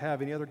two, don't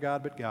have any other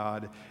God but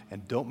God,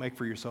 and don't make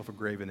for yourself a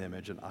graven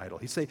image, an idol.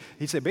 He'd say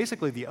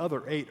basically the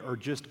other 8 are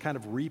just kind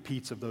of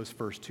repeats of those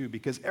first two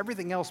because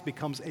everything else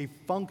becomes a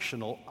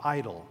functional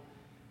idol.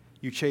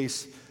 You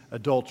chase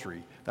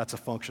adultery, that's a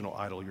functional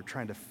idol. You're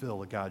trying to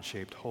fill a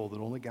God-shaped hole that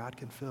only God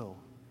can fill.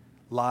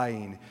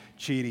 Lying,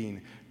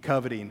 cheating,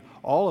 coveting,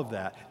 all of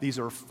that. These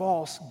are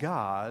false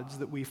gods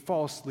that we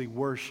falsely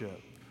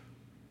worship.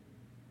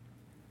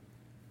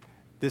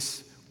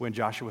 When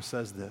Joshua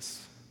says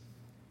this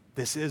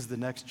is the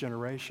next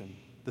generation.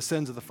 The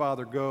sins of the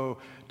father go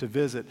to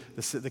visit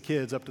the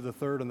kids up to the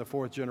third and the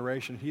fourth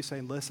generation. He's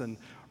saying, listen,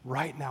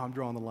 right now I'm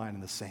drawing the line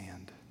in the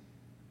sand.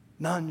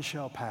 None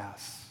shall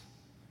pass.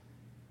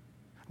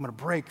 I'm going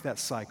to break that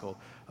cycle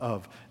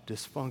of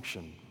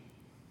dysfunction.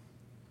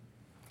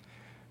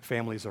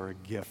 Families are a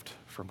gift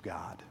from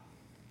God.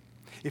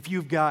 If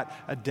you've got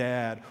a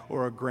dad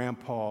or a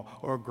grandpa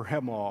or a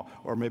grandma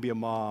or maybe a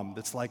mom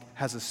that's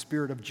has a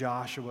spirit of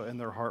Joshua in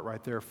their heart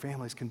right there,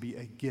 families can be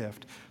a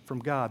gift from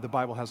God. The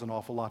Bible has an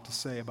awful lot to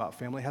say about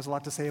family. It has a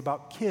lot to say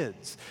about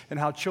kids and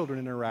how children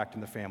interact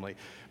in the family.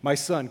 My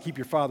son, keep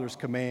your father's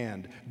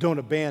command. Don't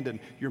abandon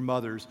your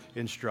mother's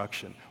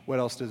instruction. What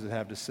else does it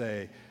have to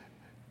say?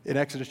 In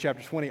Exodus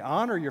chapter 20,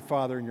 honor your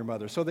father and your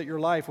mother so that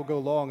your life will go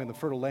long in the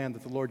fertile land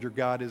that the Lord your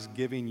God is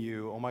giving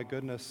you. Oh my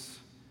goodness.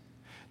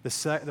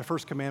 The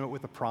first commandment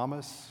with a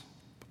promise,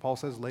 Paul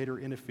says later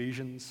in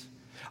Ephesians.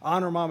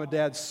 Honor mom and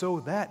dad so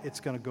that it's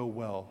going to go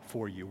well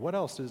for you. What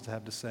else does it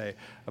have to say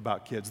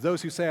about kids?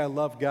 Those who say, I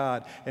love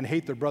God and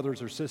hate their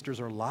brothers or sisters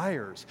are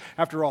liars.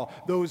 After all,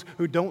 those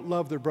who don't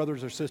love their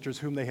brothers or sisters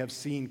whom they have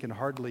seen can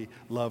hardly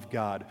love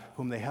God,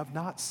 whom they have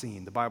not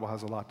seen. The Bible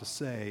has a lot to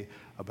say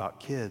about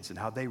kids and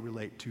how they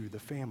relate to the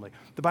family.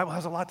 The Bible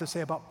has a lot to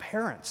say about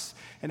parents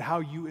and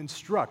how you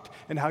instruct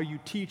and how you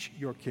teach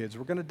your kids.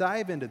 We're going to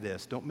dive into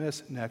this. Don't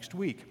miss next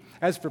week.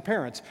 As for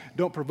parents,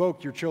 don't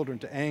provoke your children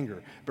to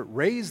anger, but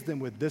raise them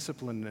with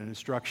discipline and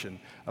instruction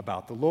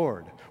about the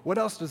Lord. What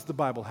else does the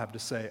Bible have to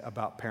say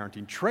about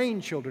parenting?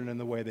 Train children in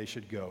the way they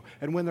should go,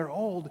 and when they're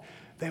old,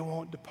 they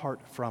won't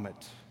depart from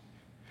it.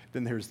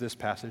 Then there's this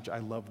passage. I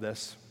love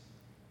this.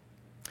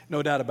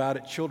 No doubt about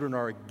it, children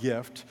are a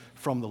gift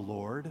from the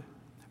Lord.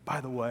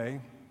 By the way,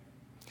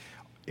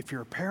 if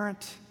you're a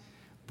parent,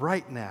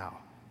 right now,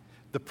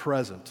 the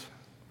present,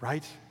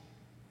 right?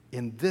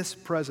 In this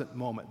present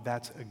moment,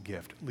 that's a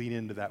gift. Lean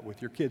into that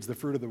with your kids. The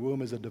fruit of the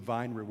womb is a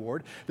divine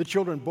reward. The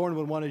children born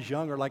when one is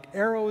young are like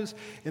arrows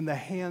in the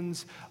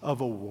hands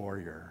of a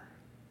warrior.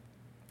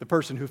 The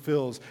person who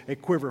fills a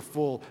quiver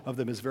full of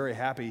them is very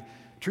happy,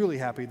 truly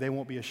happy. They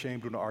won't be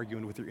ashamed when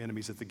arguing with their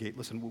enemies at the gate.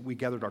 Listen, we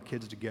gathered our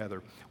kids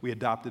together. We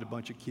adopted a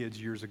bunch of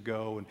kids years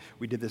ago, and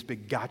we did this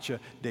big gotcha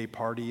day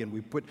party, and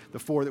we put the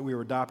 4 that we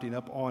were adopting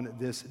up on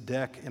this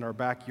deck in our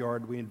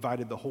backyard. We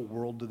invited the whole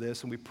world to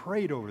this, and we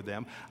prayed over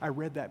them. I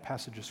read that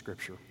passage of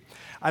Scripture.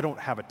 I don't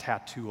have a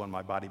tattoo on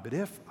my body, but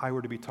if I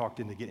were to be talked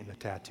into getting a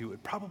tattoo,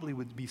 it probably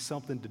would be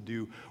something to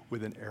do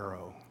with an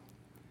arrow.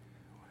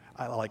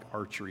 I like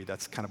archery.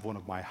 That's kind of one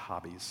of my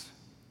hobbies.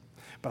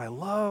 But I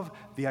love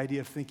the idea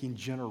of thinking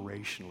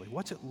generationally.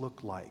 What's it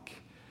look like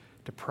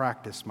to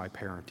practice my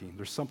parenting?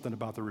 There's something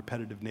about the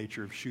repetitive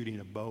nature of shooting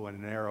a bow and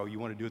an arrow. You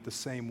want to do it the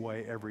same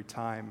way every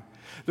time.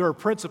 There are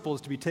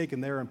principles to be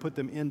taken there and put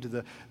them into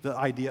the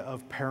idea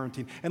of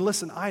parenting. And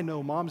listen, I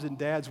know moms and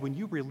dads, when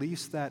you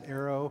release that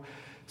arrow,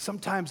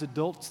 sometimes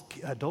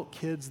adult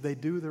kids, they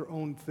do their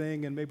own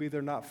thing and maybe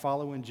they're not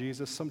following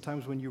Jesus.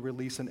 Sometimes when you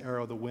release an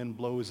arrow, the wind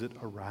blows it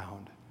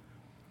around.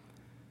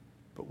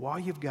 But while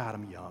you've got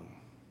them young,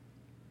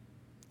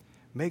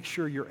 make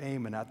sure you're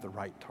aiming at the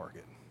right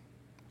target.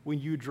 When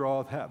you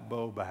draw that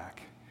bow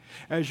back,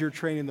 as you're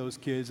training those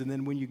kids, and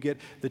then when you get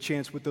the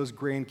chance with those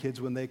grandkids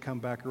when they come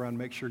back around,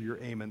 make sure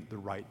you're aiming the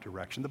right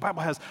direction. The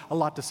Bible has a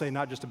lot to say,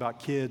 not just about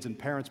kids and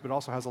parents, but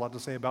also has a lot to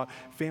say about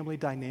family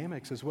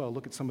dynamics as well.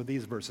 Look at some of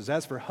these verses.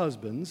 As for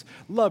husbands,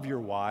 love your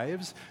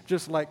wives,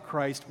 just like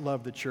Christ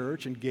loved the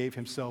church and gave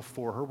himself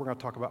for her. We're going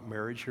to talk about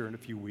marriage here in a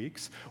few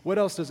weeks. What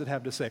else does it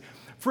have to say?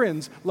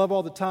 Friends, love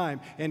all the time,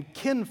 and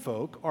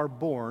kinfolk are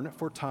born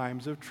for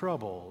times of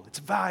trouble. It's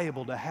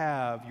valuable to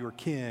have your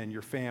kin,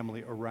 your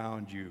family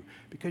around you,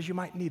 because you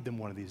might need them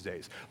one of these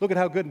days. Look at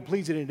how good and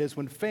pleasing it is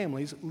when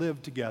families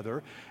live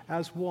together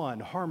as one.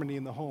 Harmony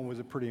in the home was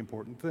a pretty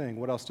important thing.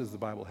 What else does the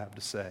Bible have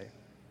to say?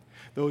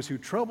 Those who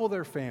trouble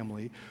their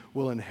family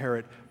will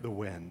inherit the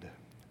wind.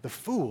 The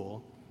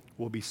fool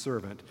will be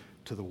servant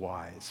to the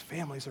wise.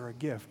 Families are a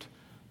gift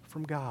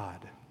from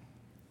God.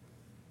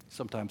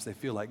 Sometimes they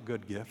feel like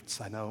good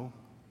gifts, I know.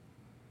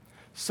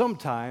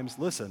 Sometimes,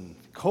 listen,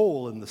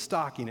 coal in the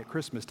stocking at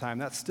Christmas time,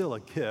 that's still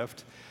a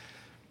gift,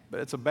 but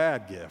it's a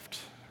bad gift.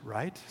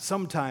 Right?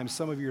 Sometimes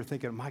some of you are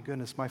thinking, my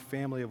goodness, my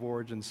family of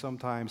origin,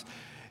 sometimes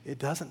it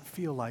doesn't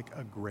feel like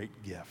a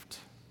great gift.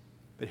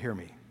 But hear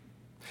me.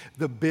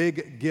 The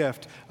big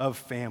gift of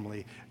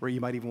family, where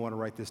you might even want to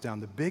write this down,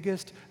 the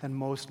biggest and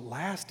most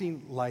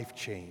lasting life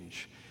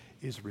change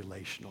is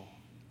relational.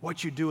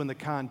 What you do in the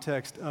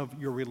context of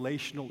your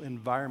relational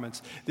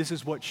environments, this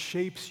is what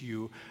shapes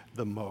you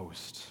the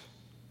most.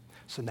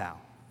 So now,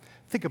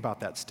 think about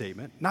that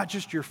statement. Not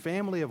just your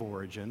family of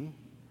origin,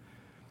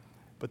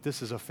 but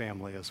this is a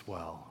family as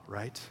well,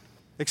 right?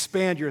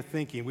 Expand your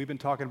thinking. We've been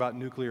talking about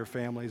nuclear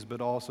families, but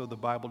also the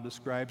Bible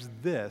describes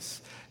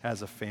this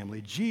as a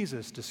family.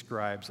 Jesus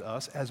describes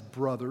us as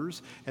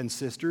brothers and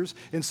sisters.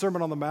 In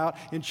Sermon on the Mount,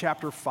 in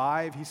chapter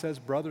 5, he says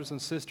brothers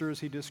and sisters.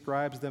 He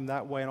describes them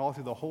that way, and all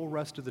through the whole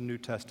rest of the New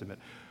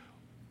Testament.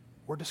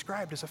 We're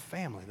described as a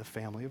family, the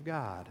family of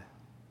God.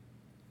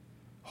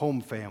 Home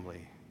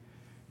family,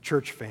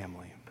 church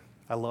family.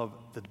 I love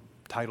the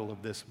title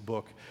of this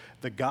book.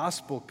 The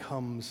gospel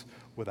comes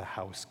with a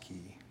house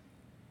key.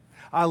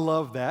 I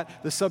love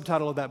that. The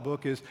subtitle of that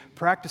book is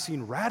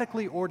Practicing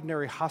Radically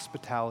Ordinary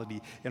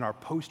Hospitality in Our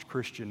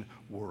Post-Christian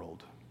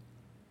World.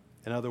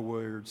 In other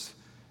words,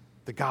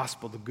 the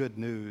gospel, the good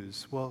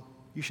news, well,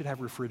 you should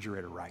have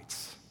refrigerator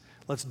rights.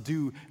 Let's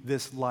do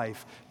this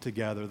life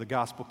together. The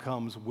gospel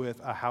comes with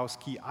a house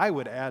key. I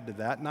would add to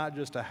that, not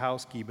just a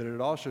house key, but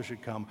it also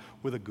should come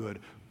with a good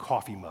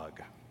coffee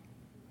mug.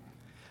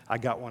 I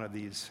got one of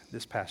these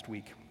this past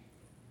week.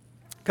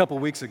 A couple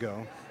weeks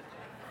ago.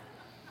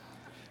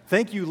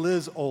 Thank you,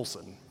 Liz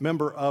Olson,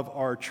 member of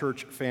our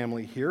church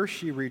family here.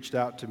 She reached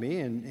out to me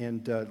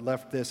and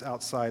left this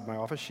outside my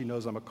office. She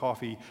knows I'm a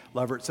coffee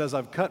lover. It says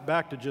I've cut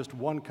back to just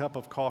 1 cup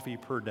of coffee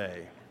per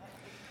day.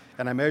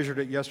 And I measured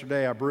it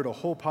yesterday. I brewed a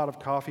whole pot of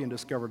coffee and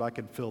discovered I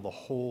could fill the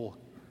whole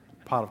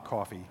pot of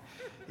coffee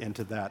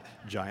into that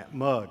giant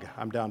mug.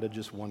 I'm down to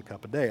just 1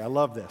 cup a day. I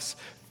love this.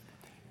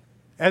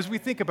 As we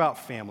think about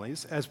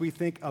families, as we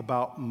think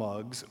about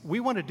mugs, we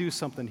want to do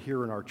something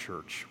here in our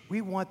church. We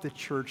want the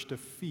church to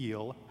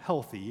feel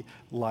healthy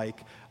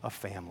like a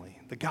family.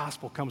 The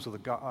gospel comes with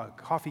a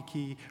coffee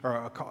key, or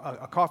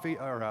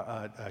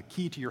a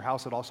key to your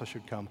house. It also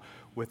should come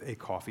with a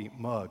coffee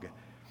mug.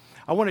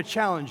 I want to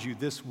challenge you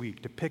this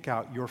week to pick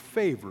out your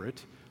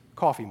favorite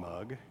coffee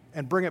mug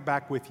and bring it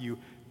back with you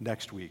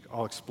next week.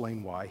 I'll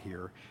explain why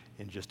here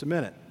in just a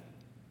minute.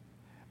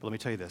 But let me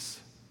tell you this,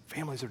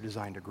 families are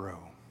designed to grow.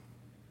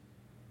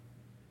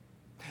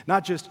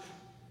 Not just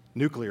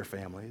nuclear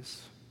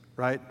families,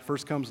 right?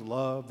 First comes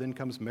love, then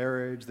comes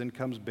marriage, then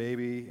comes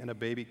baby and a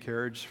baby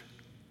carriage.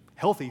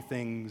 Healthy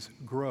things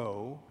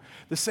grow.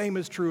 The same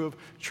is true of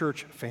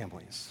church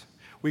families.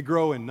 We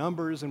grow in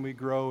numbers and we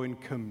grow in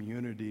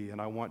community, and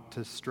I want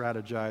to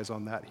strategize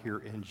on that here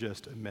in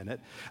just a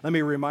minute. Let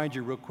me remind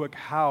you real quick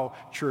how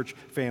church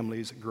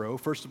families grow.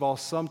 First of all,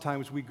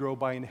 sometimes we grow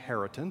by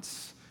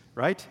inheritance,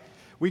 right?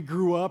 We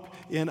grew up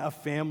in a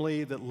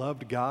family that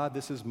loved God.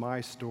 This is my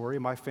story,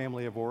 my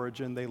family of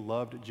origin. They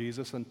loved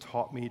Jesus and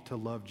taught me to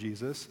love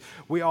Jesus.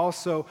 We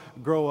also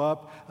grow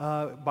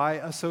up by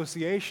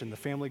association. The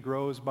family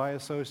grows by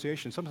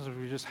association. Sometimes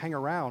we just hang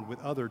around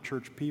with other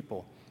church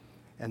people,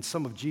 and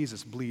some of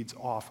Jesus bleeds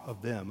off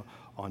of them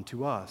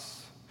onto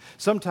us.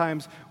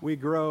 Sometimes we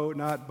grow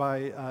not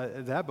by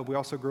that, but we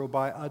also grow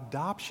by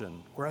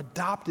adoption. We're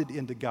adopted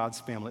into God's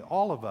family,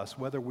 all of us,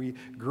 whether we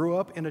grew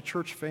up in a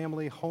church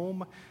family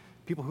home,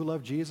 people who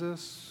love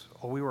Jesus,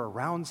 or we were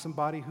around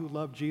somebody who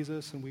loved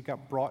Jesus and we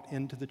got brought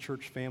into the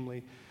church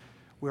family.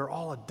 We're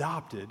all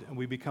adopted and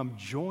we become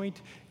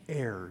joint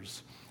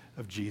heirs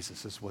of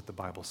Jesus, is what the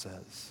Bible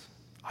says.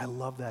 I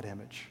love that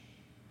image.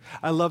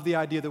 I love the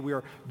idea that we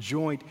are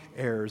joint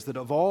heirs, that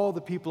of all the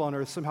people on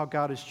earth, somehow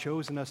God has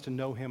chosen us to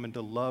know him and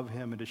to love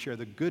him and to share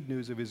the good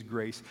news of his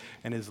grace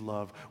and his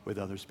love with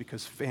others,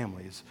 because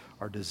families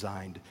are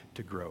designed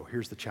to grow.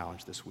 Here's the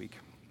challenge this week.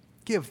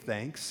 Give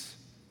thanks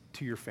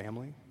to your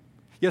family.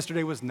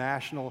 Yesterday was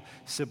National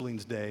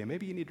Siblings Day.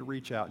 Maybe you need to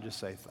reach out and just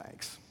say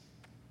thanks.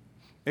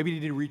 Maybe you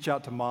need to reach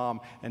out to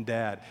mom and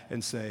dad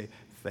and say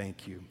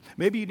thank you.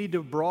 Maybe you need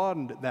to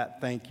broaden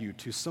that thank you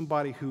to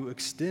somebody who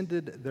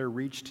extended their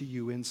reach to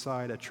you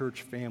inside a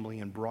church family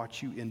and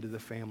brought you into the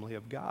family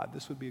of God.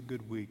 This would be a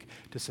good week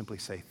to simply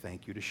say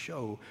thank you, to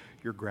show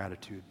your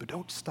gratitude. But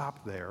don't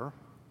stop there.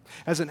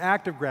 As an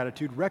act of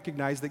gratitude,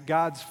 recognize that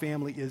God's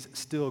family is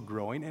still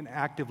growing and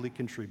actively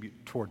contribute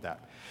toward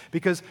that.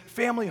 Because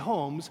family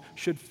homes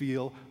should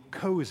feel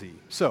cozy.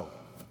 So,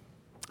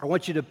 I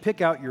want you to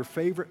pick out your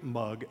favorite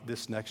mug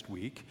this next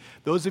week.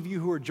 Those of you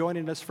who are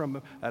joining us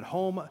from at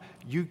home,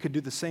 you could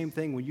do the same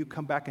thing when you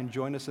come back and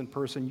join us in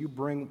person. You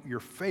bring your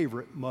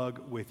favorite mug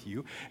with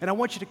you. And I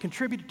want you to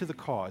contribute to the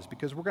cause,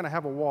 because we're going to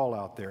have a wall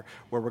out there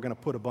where we're going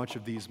to put a bunch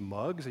of these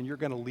mugs, and you're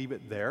going to leave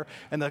it there.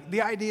 And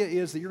the idea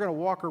is that you're going to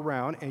walk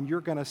around and you're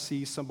going to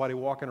see somebody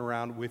walking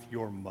around with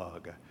your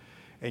mug.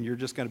 And you're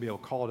just going to be able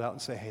to call it out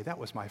and say, hey, that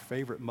was my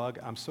favorite mug.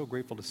 I'm so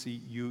grateful to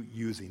see you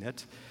using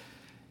it.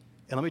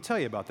 And let me tell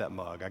you about that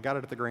mug. I got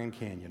it at the Grand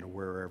Canyon or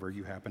wherever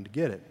you happen to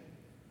get it.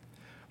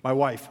 My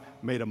wife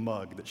made a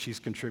mug that she's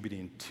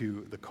contributing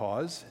to the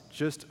cause.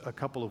 Just a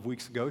couple of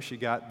weeks ago, she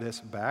got this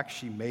back.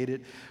 She made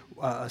it.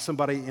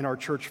 Somebody in our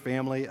church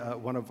family,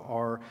 one of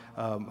our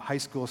high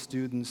school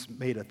students,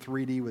 made a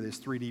 3D with his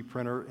 3D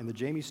printer in the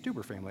Jamie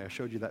Stuber family. I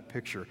showed you that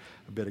picture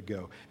a bit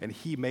ago. And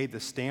he made the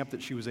stamp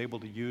that she was able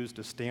to use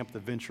to stamp the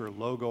Venture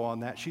logo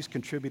on that. She's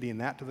contributing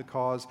that to the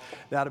cause.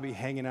 That'll be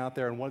hanging out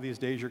there. And one of these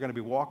days, you're going to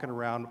be walking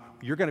around.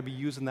 You're going to be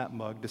using that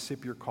mug to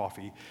sip your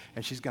coffee.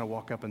 And she's going to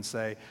walk up and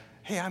say,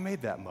 hey, I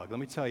made that mug. Let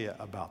me tell you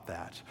about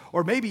that.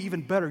 Or maybe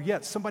even better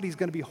yet, somebody's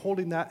going to be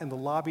holding that in the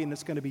lobby, and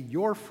it's going to be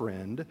your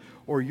friend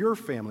or your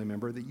family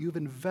member that you've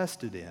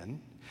invested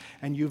in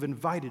and you've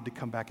invited to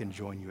come back and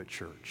join you at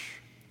church.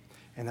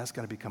 And that's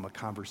going to become a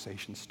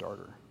conversation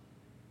starter.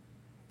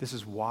 This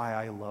is why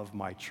I love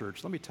my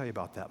church. Let me tell you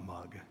about that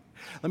mug.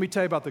 Let me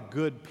tell you about the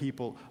good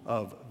people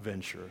of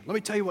Venture. Let me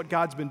tell you what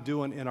God's been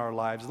doing in our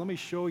lives. Let me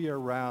show you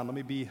around. Let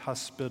me be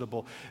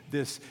hospitable.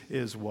 This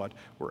is what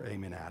we're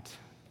aiming at.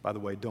 By the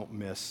way, don't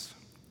miss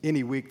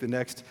any week the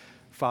next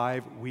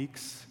 5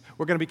 weeks.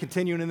 We're going to be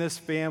continuing in this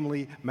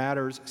Family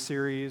Matters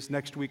series.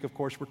 Next week, of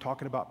course, we're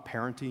talking about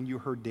parenting. You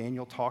heard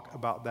Daniel talk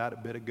about that a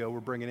bit ago. We're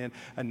bringing in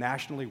a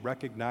nationally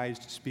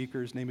recognized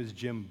speaker. His name is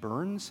Jim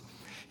Burns.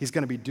 He's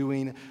going to be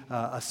doing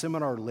a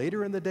seminar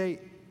later in the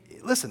day.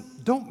 Listen,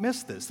 don't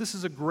miss this. This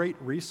is a great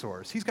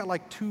resource. He's got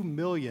like 2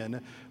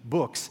 million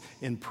books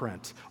in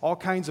print, all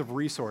kinds of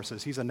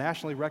resources. He's a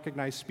nationally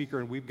recognized speaker,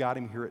 and we've got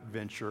him here at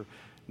Venture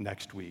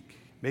next week.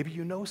 Maybe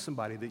you know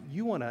somebody that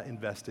you want to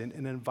invest in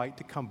and invite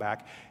to come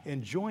back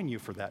and join you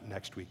for that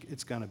next week.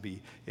 It's going to be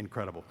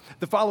incredible.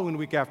 The following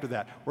week after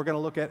that, we're going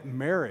to look at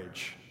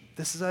marriage.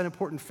 This is an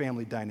important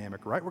family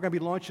dynamic, right? We're going to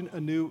be launching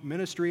a new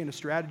ministry and a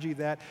strategy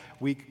that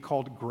week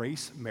called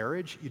Grace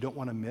Marriage. You don't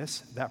want to miss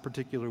that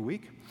particular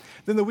week.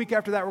 Then the week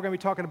after that, we're going to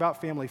be talking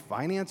about family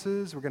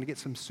finances. We're going to get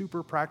some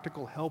super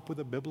practical help with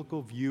a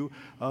biblical view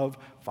of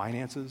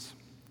finances.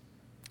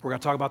 We're going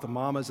to talk about the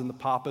mamas and the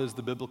papas,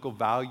 the biblical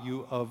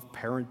value of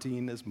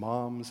parenting as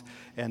moms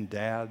and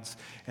dads.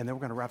 And then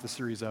we're going to wrap the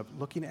series up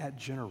looking at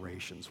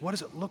generations. What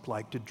does it look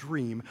like to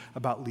dream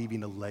about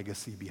leaving a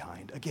legacy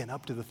behind? Again,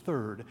 up to the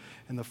third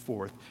and the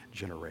fourth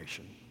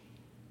generation.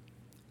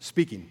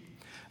 Speaking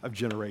of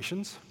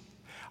generations,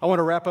 I want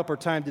to wrap up our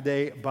time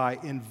today by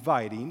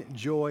inviting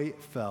Joy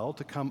Fell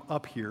to come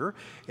up here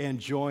and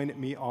join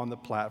me on the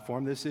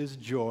platform. This is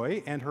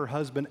Joy and her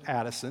husband,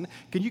 Addison.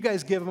 Can you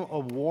guys give them a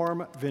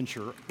warm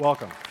venture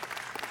welcome?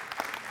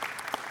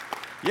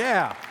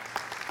 Yeah.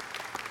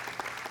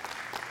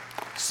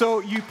 So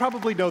you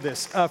probably know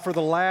this. For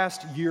the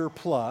last year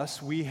plus,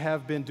 we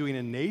have been doing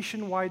a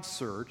nationwide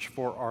search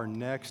for our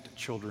next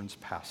children's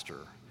pastor.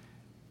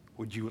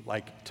 Would you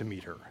like to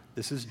meet her?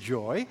 This is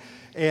Joy,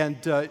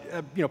 and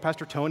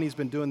Pastor Tony's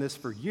been doing this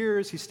for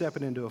years. He's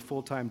stepping into a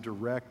full-time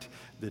direct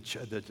the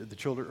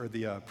children or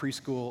the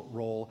preschool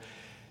role.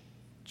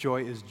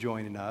 Joy is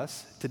joining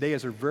us. Today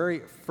is her very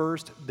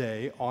first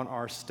day on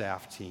our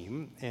staff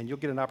team, and you'll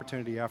get an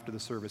opportunity after the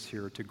service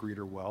here to greet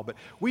her well. But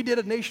we did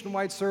a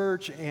nationwide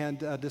search and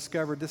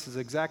discovered this is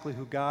exactly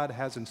who God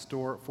has in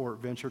store for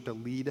Venture to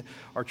lead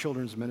our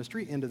children's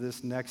ministry into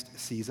this next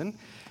season.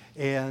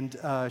 And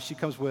she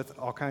comes with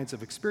all kinds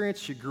of experience.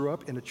 She grew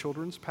up in a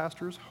children's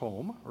pastor's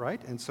home,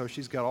 right? And so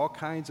she's got all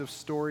kinds of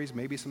stories,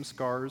 maybe some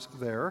scars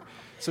there,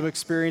 some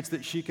experience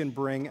that she can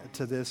bring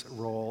to this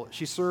role.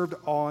 She served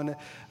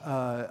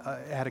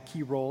had a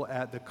key role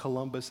at the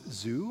Columbus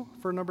Zoo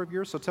for a number of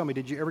years. So tell me,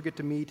 did you ever get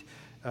to meet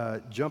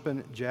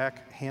Jumpin'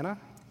 Jack Hanna?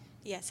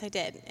 Yes, I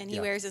did. And he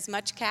wears as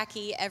much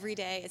khaki every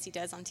day as he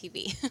does on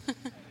TV.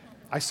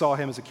 I saw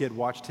him as a kid,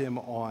 watched him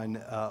on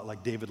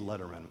like David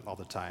Letterman all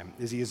the time.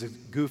 Is he as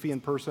goofy in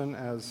person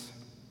as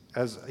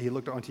he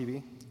looked on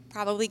TV?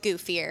 Probably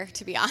goofier,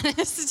 to be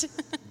honest.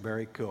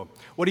 Very cool.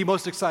 What are you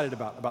most excited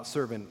about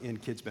serving in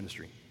kids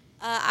ministry?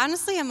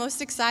 Honestly, I'm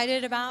most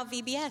excited about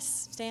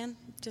VBS, Stan.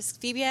 Just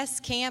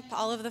VBS, camp,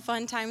 all of the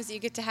fun times that you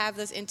get to have,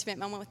 those intimate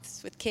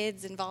moments with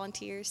kids and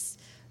volunteers.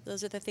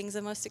 Those are the things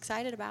I'm most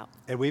excited about.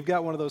 And we've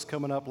got one of those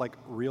coming up like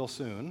real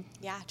soon.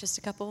 Yeah, just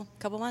a couple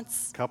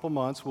months. Couple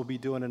months, we'll be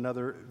doing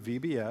another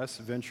VBS,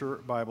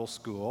 Venture Bible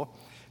School.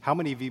 How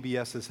many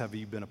VBSs have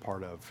you been a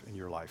part of in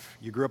your life?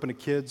 You grew up in a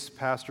kids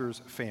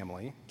pastor's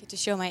family. Get to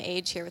show my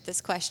age here with this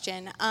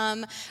question.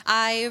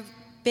 I've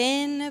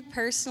been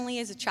personally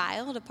as a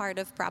child a part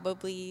of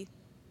probably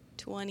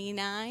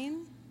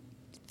 29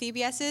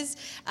 VBSs.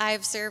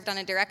 I've served on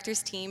a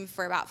director's team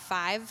for about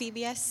 5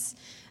 VBS.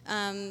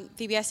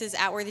 VBS is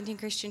at Worthington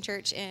Christian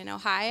Church in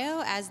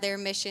Ohio as their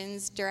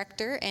missions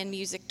director and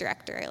music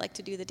director. I like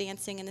to do the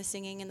dancing and the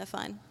singing and the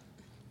fun.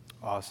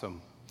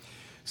 Awesome.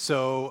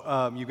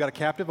 So you've got a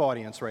captive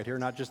audience right here,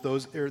 not just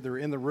those that are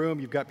in the room.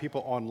 You've got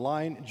people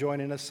online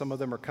joining us. Some of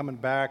them are coming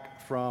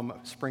back from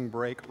spring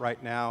break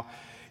right now.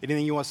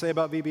 Anything you want to say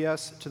about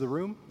VBS to the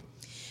room?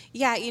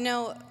 Yeah,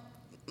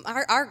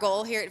 our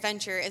goal here at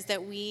Venture is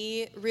that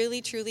we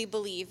really truly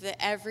believe that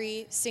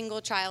every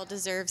single child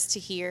deserves to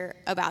hear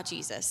about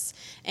Jesus.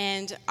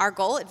 And our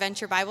goal at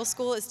Venture Bible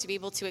School is to be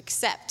able to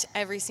accept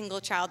every single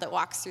child that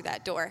walks through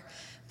that door.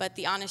 But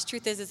the honest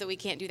truth is that we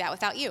can't do that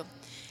without you.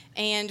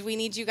 And we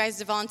need you guys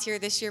to volunteer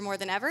this year more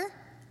than ever.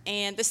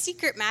 And the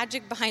secret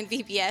magic behind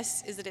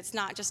VBS is that it's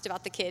not just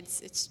about the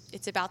kids,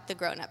 it's about the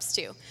grown-ups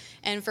too.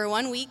 And for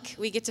 1 week,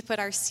 we get to put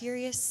our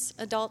serious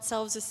adult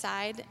selves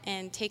aside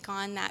and take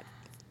on that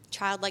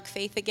childlike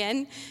faith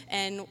again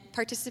and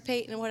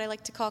participate in what I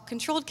like to call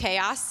controlled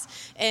chaos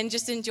and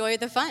just enjoy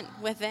the fun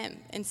with them.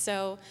 And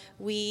so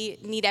we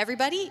need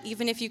everybody,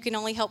 even if you can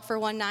only help for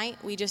one night.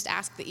 We just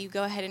ask that you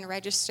go ahead and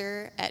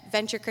register at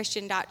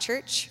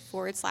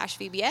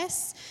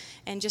venturechristian.church/VBS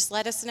and just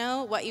let us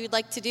know what you would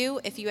like to do.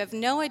 If you have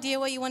no idea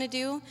what you want to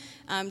do,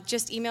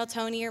 just email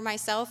Tony or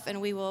myself and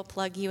we will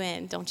plug you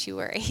in. Don't you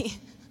worry.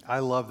 I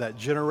love that.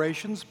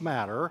 Generations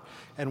matter,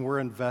 and we're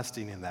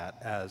investing in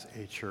that as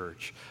a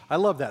church. I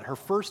love that. Her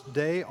first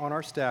day on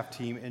our staff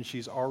team, and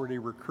she's already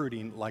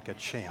recruiting like a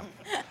champ.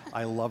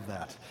 I love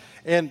that.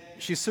 And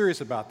she's serious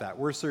about that.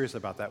 We're serious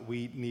about that.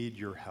 We need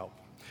your help.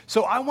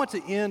 So I want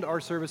to end our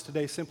service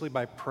today simply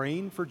by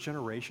praying for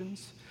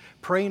generations,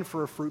 praying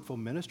for a fruitful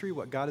ministry,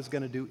 what God is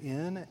going to do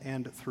in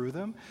and through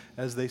them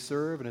as they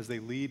serve and as they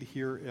lead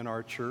here in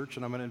our church.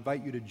 And I'm going to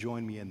invite you to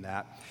join me in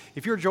that.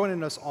 If you're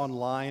joining us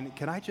online,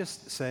 can I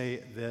just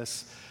say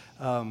this?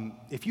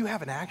 If you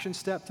have an action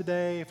step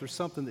today, if there's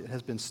something that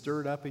has been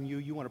stirred up in you,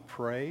 you want to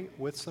pray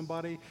with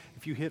somebody,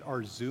 if you hit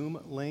our Zoom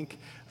link,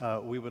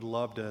 we would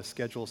love to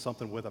schedule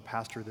something with a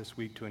pastor this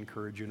week to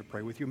encourage you and to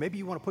pray with you. Maybe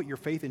you want to put your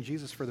faith in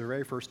Jesus for the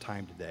very first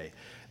time today.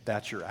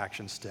 That's your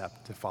action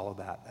step to follow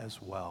that as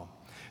well.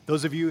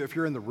 Those of you, if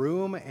you're in the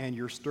room and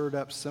you're stirred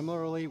up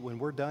similarly, when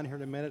we're done here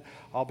in a minute,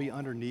 I'll be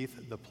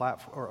underneath the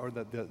platform or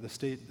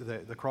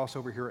the cross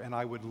over here, and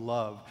I would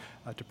love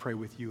to pray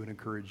with you and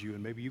encourage you.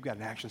 And maybe you've got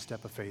an action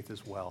step of faith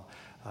as well.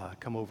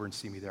 Come over and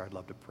see me there. I'd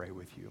love to pray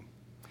with you.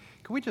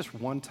 Can we just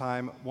one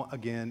time,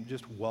 again,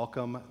 just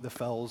welcome the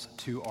Fells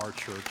to our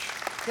church?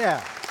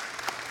 Yeah.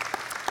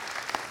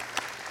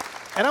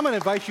 And I'm going to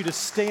invite you to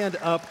stand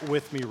up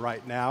with me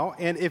right now.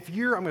 And I'm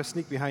going to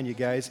sneak behind you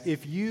guys.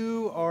 If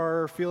you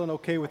are feeling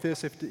okay with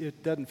this, if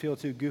it doesn't feel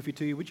too goofy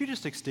to you, would you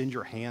just extend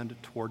your hand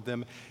toward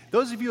them?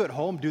 Those of you at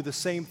home, do the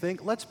same thing.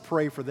 Let's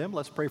pray for them.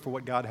 Let's pray for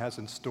what God has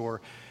in store.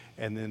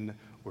 And then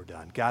we're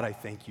done. God, I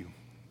thank you.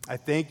 I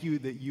thank you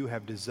that you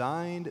have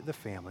designed the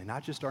family,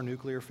 not just our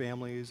nuclear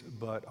families,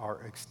 but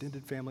our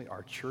extended family,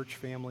 our church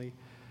family,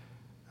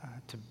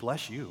 to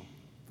bless you,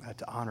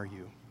 to honor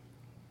you,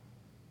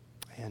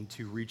 and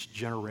to reach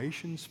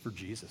generations for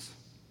Jesus.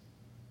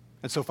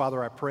 And so,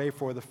 Father, I pray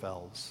for the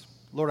Fells.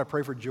 Lord, I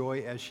pray for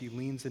Joy as she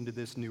leans into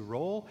this new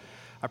role.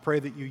 I pray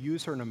that you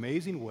use her in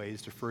amazing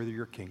ways to further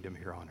your kingdom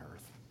here on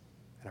earth.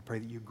 And I pray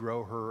that you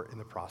grow her in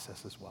the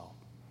process as well.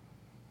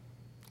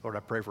 Lord, I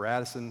pray for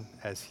Addison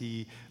as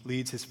he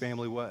leads his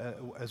family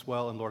as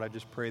well. And Lord, I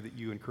just pray that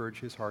you encourage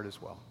his heart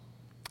as well.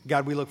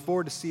 God, we look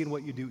forward to seeing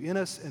what you do in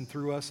us and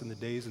through us in the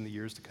days and the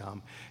years to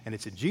come. And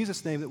it's in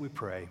Jesus' name that we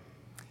pray.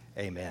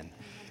 Amen.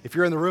 If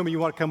you're in the room and you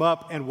want to come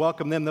up and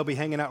welcome them, they'll be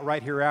hanging out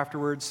right here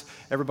afterwards.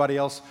 Everybody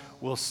else,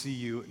 we'll see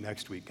you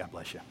next week. God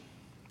bless you.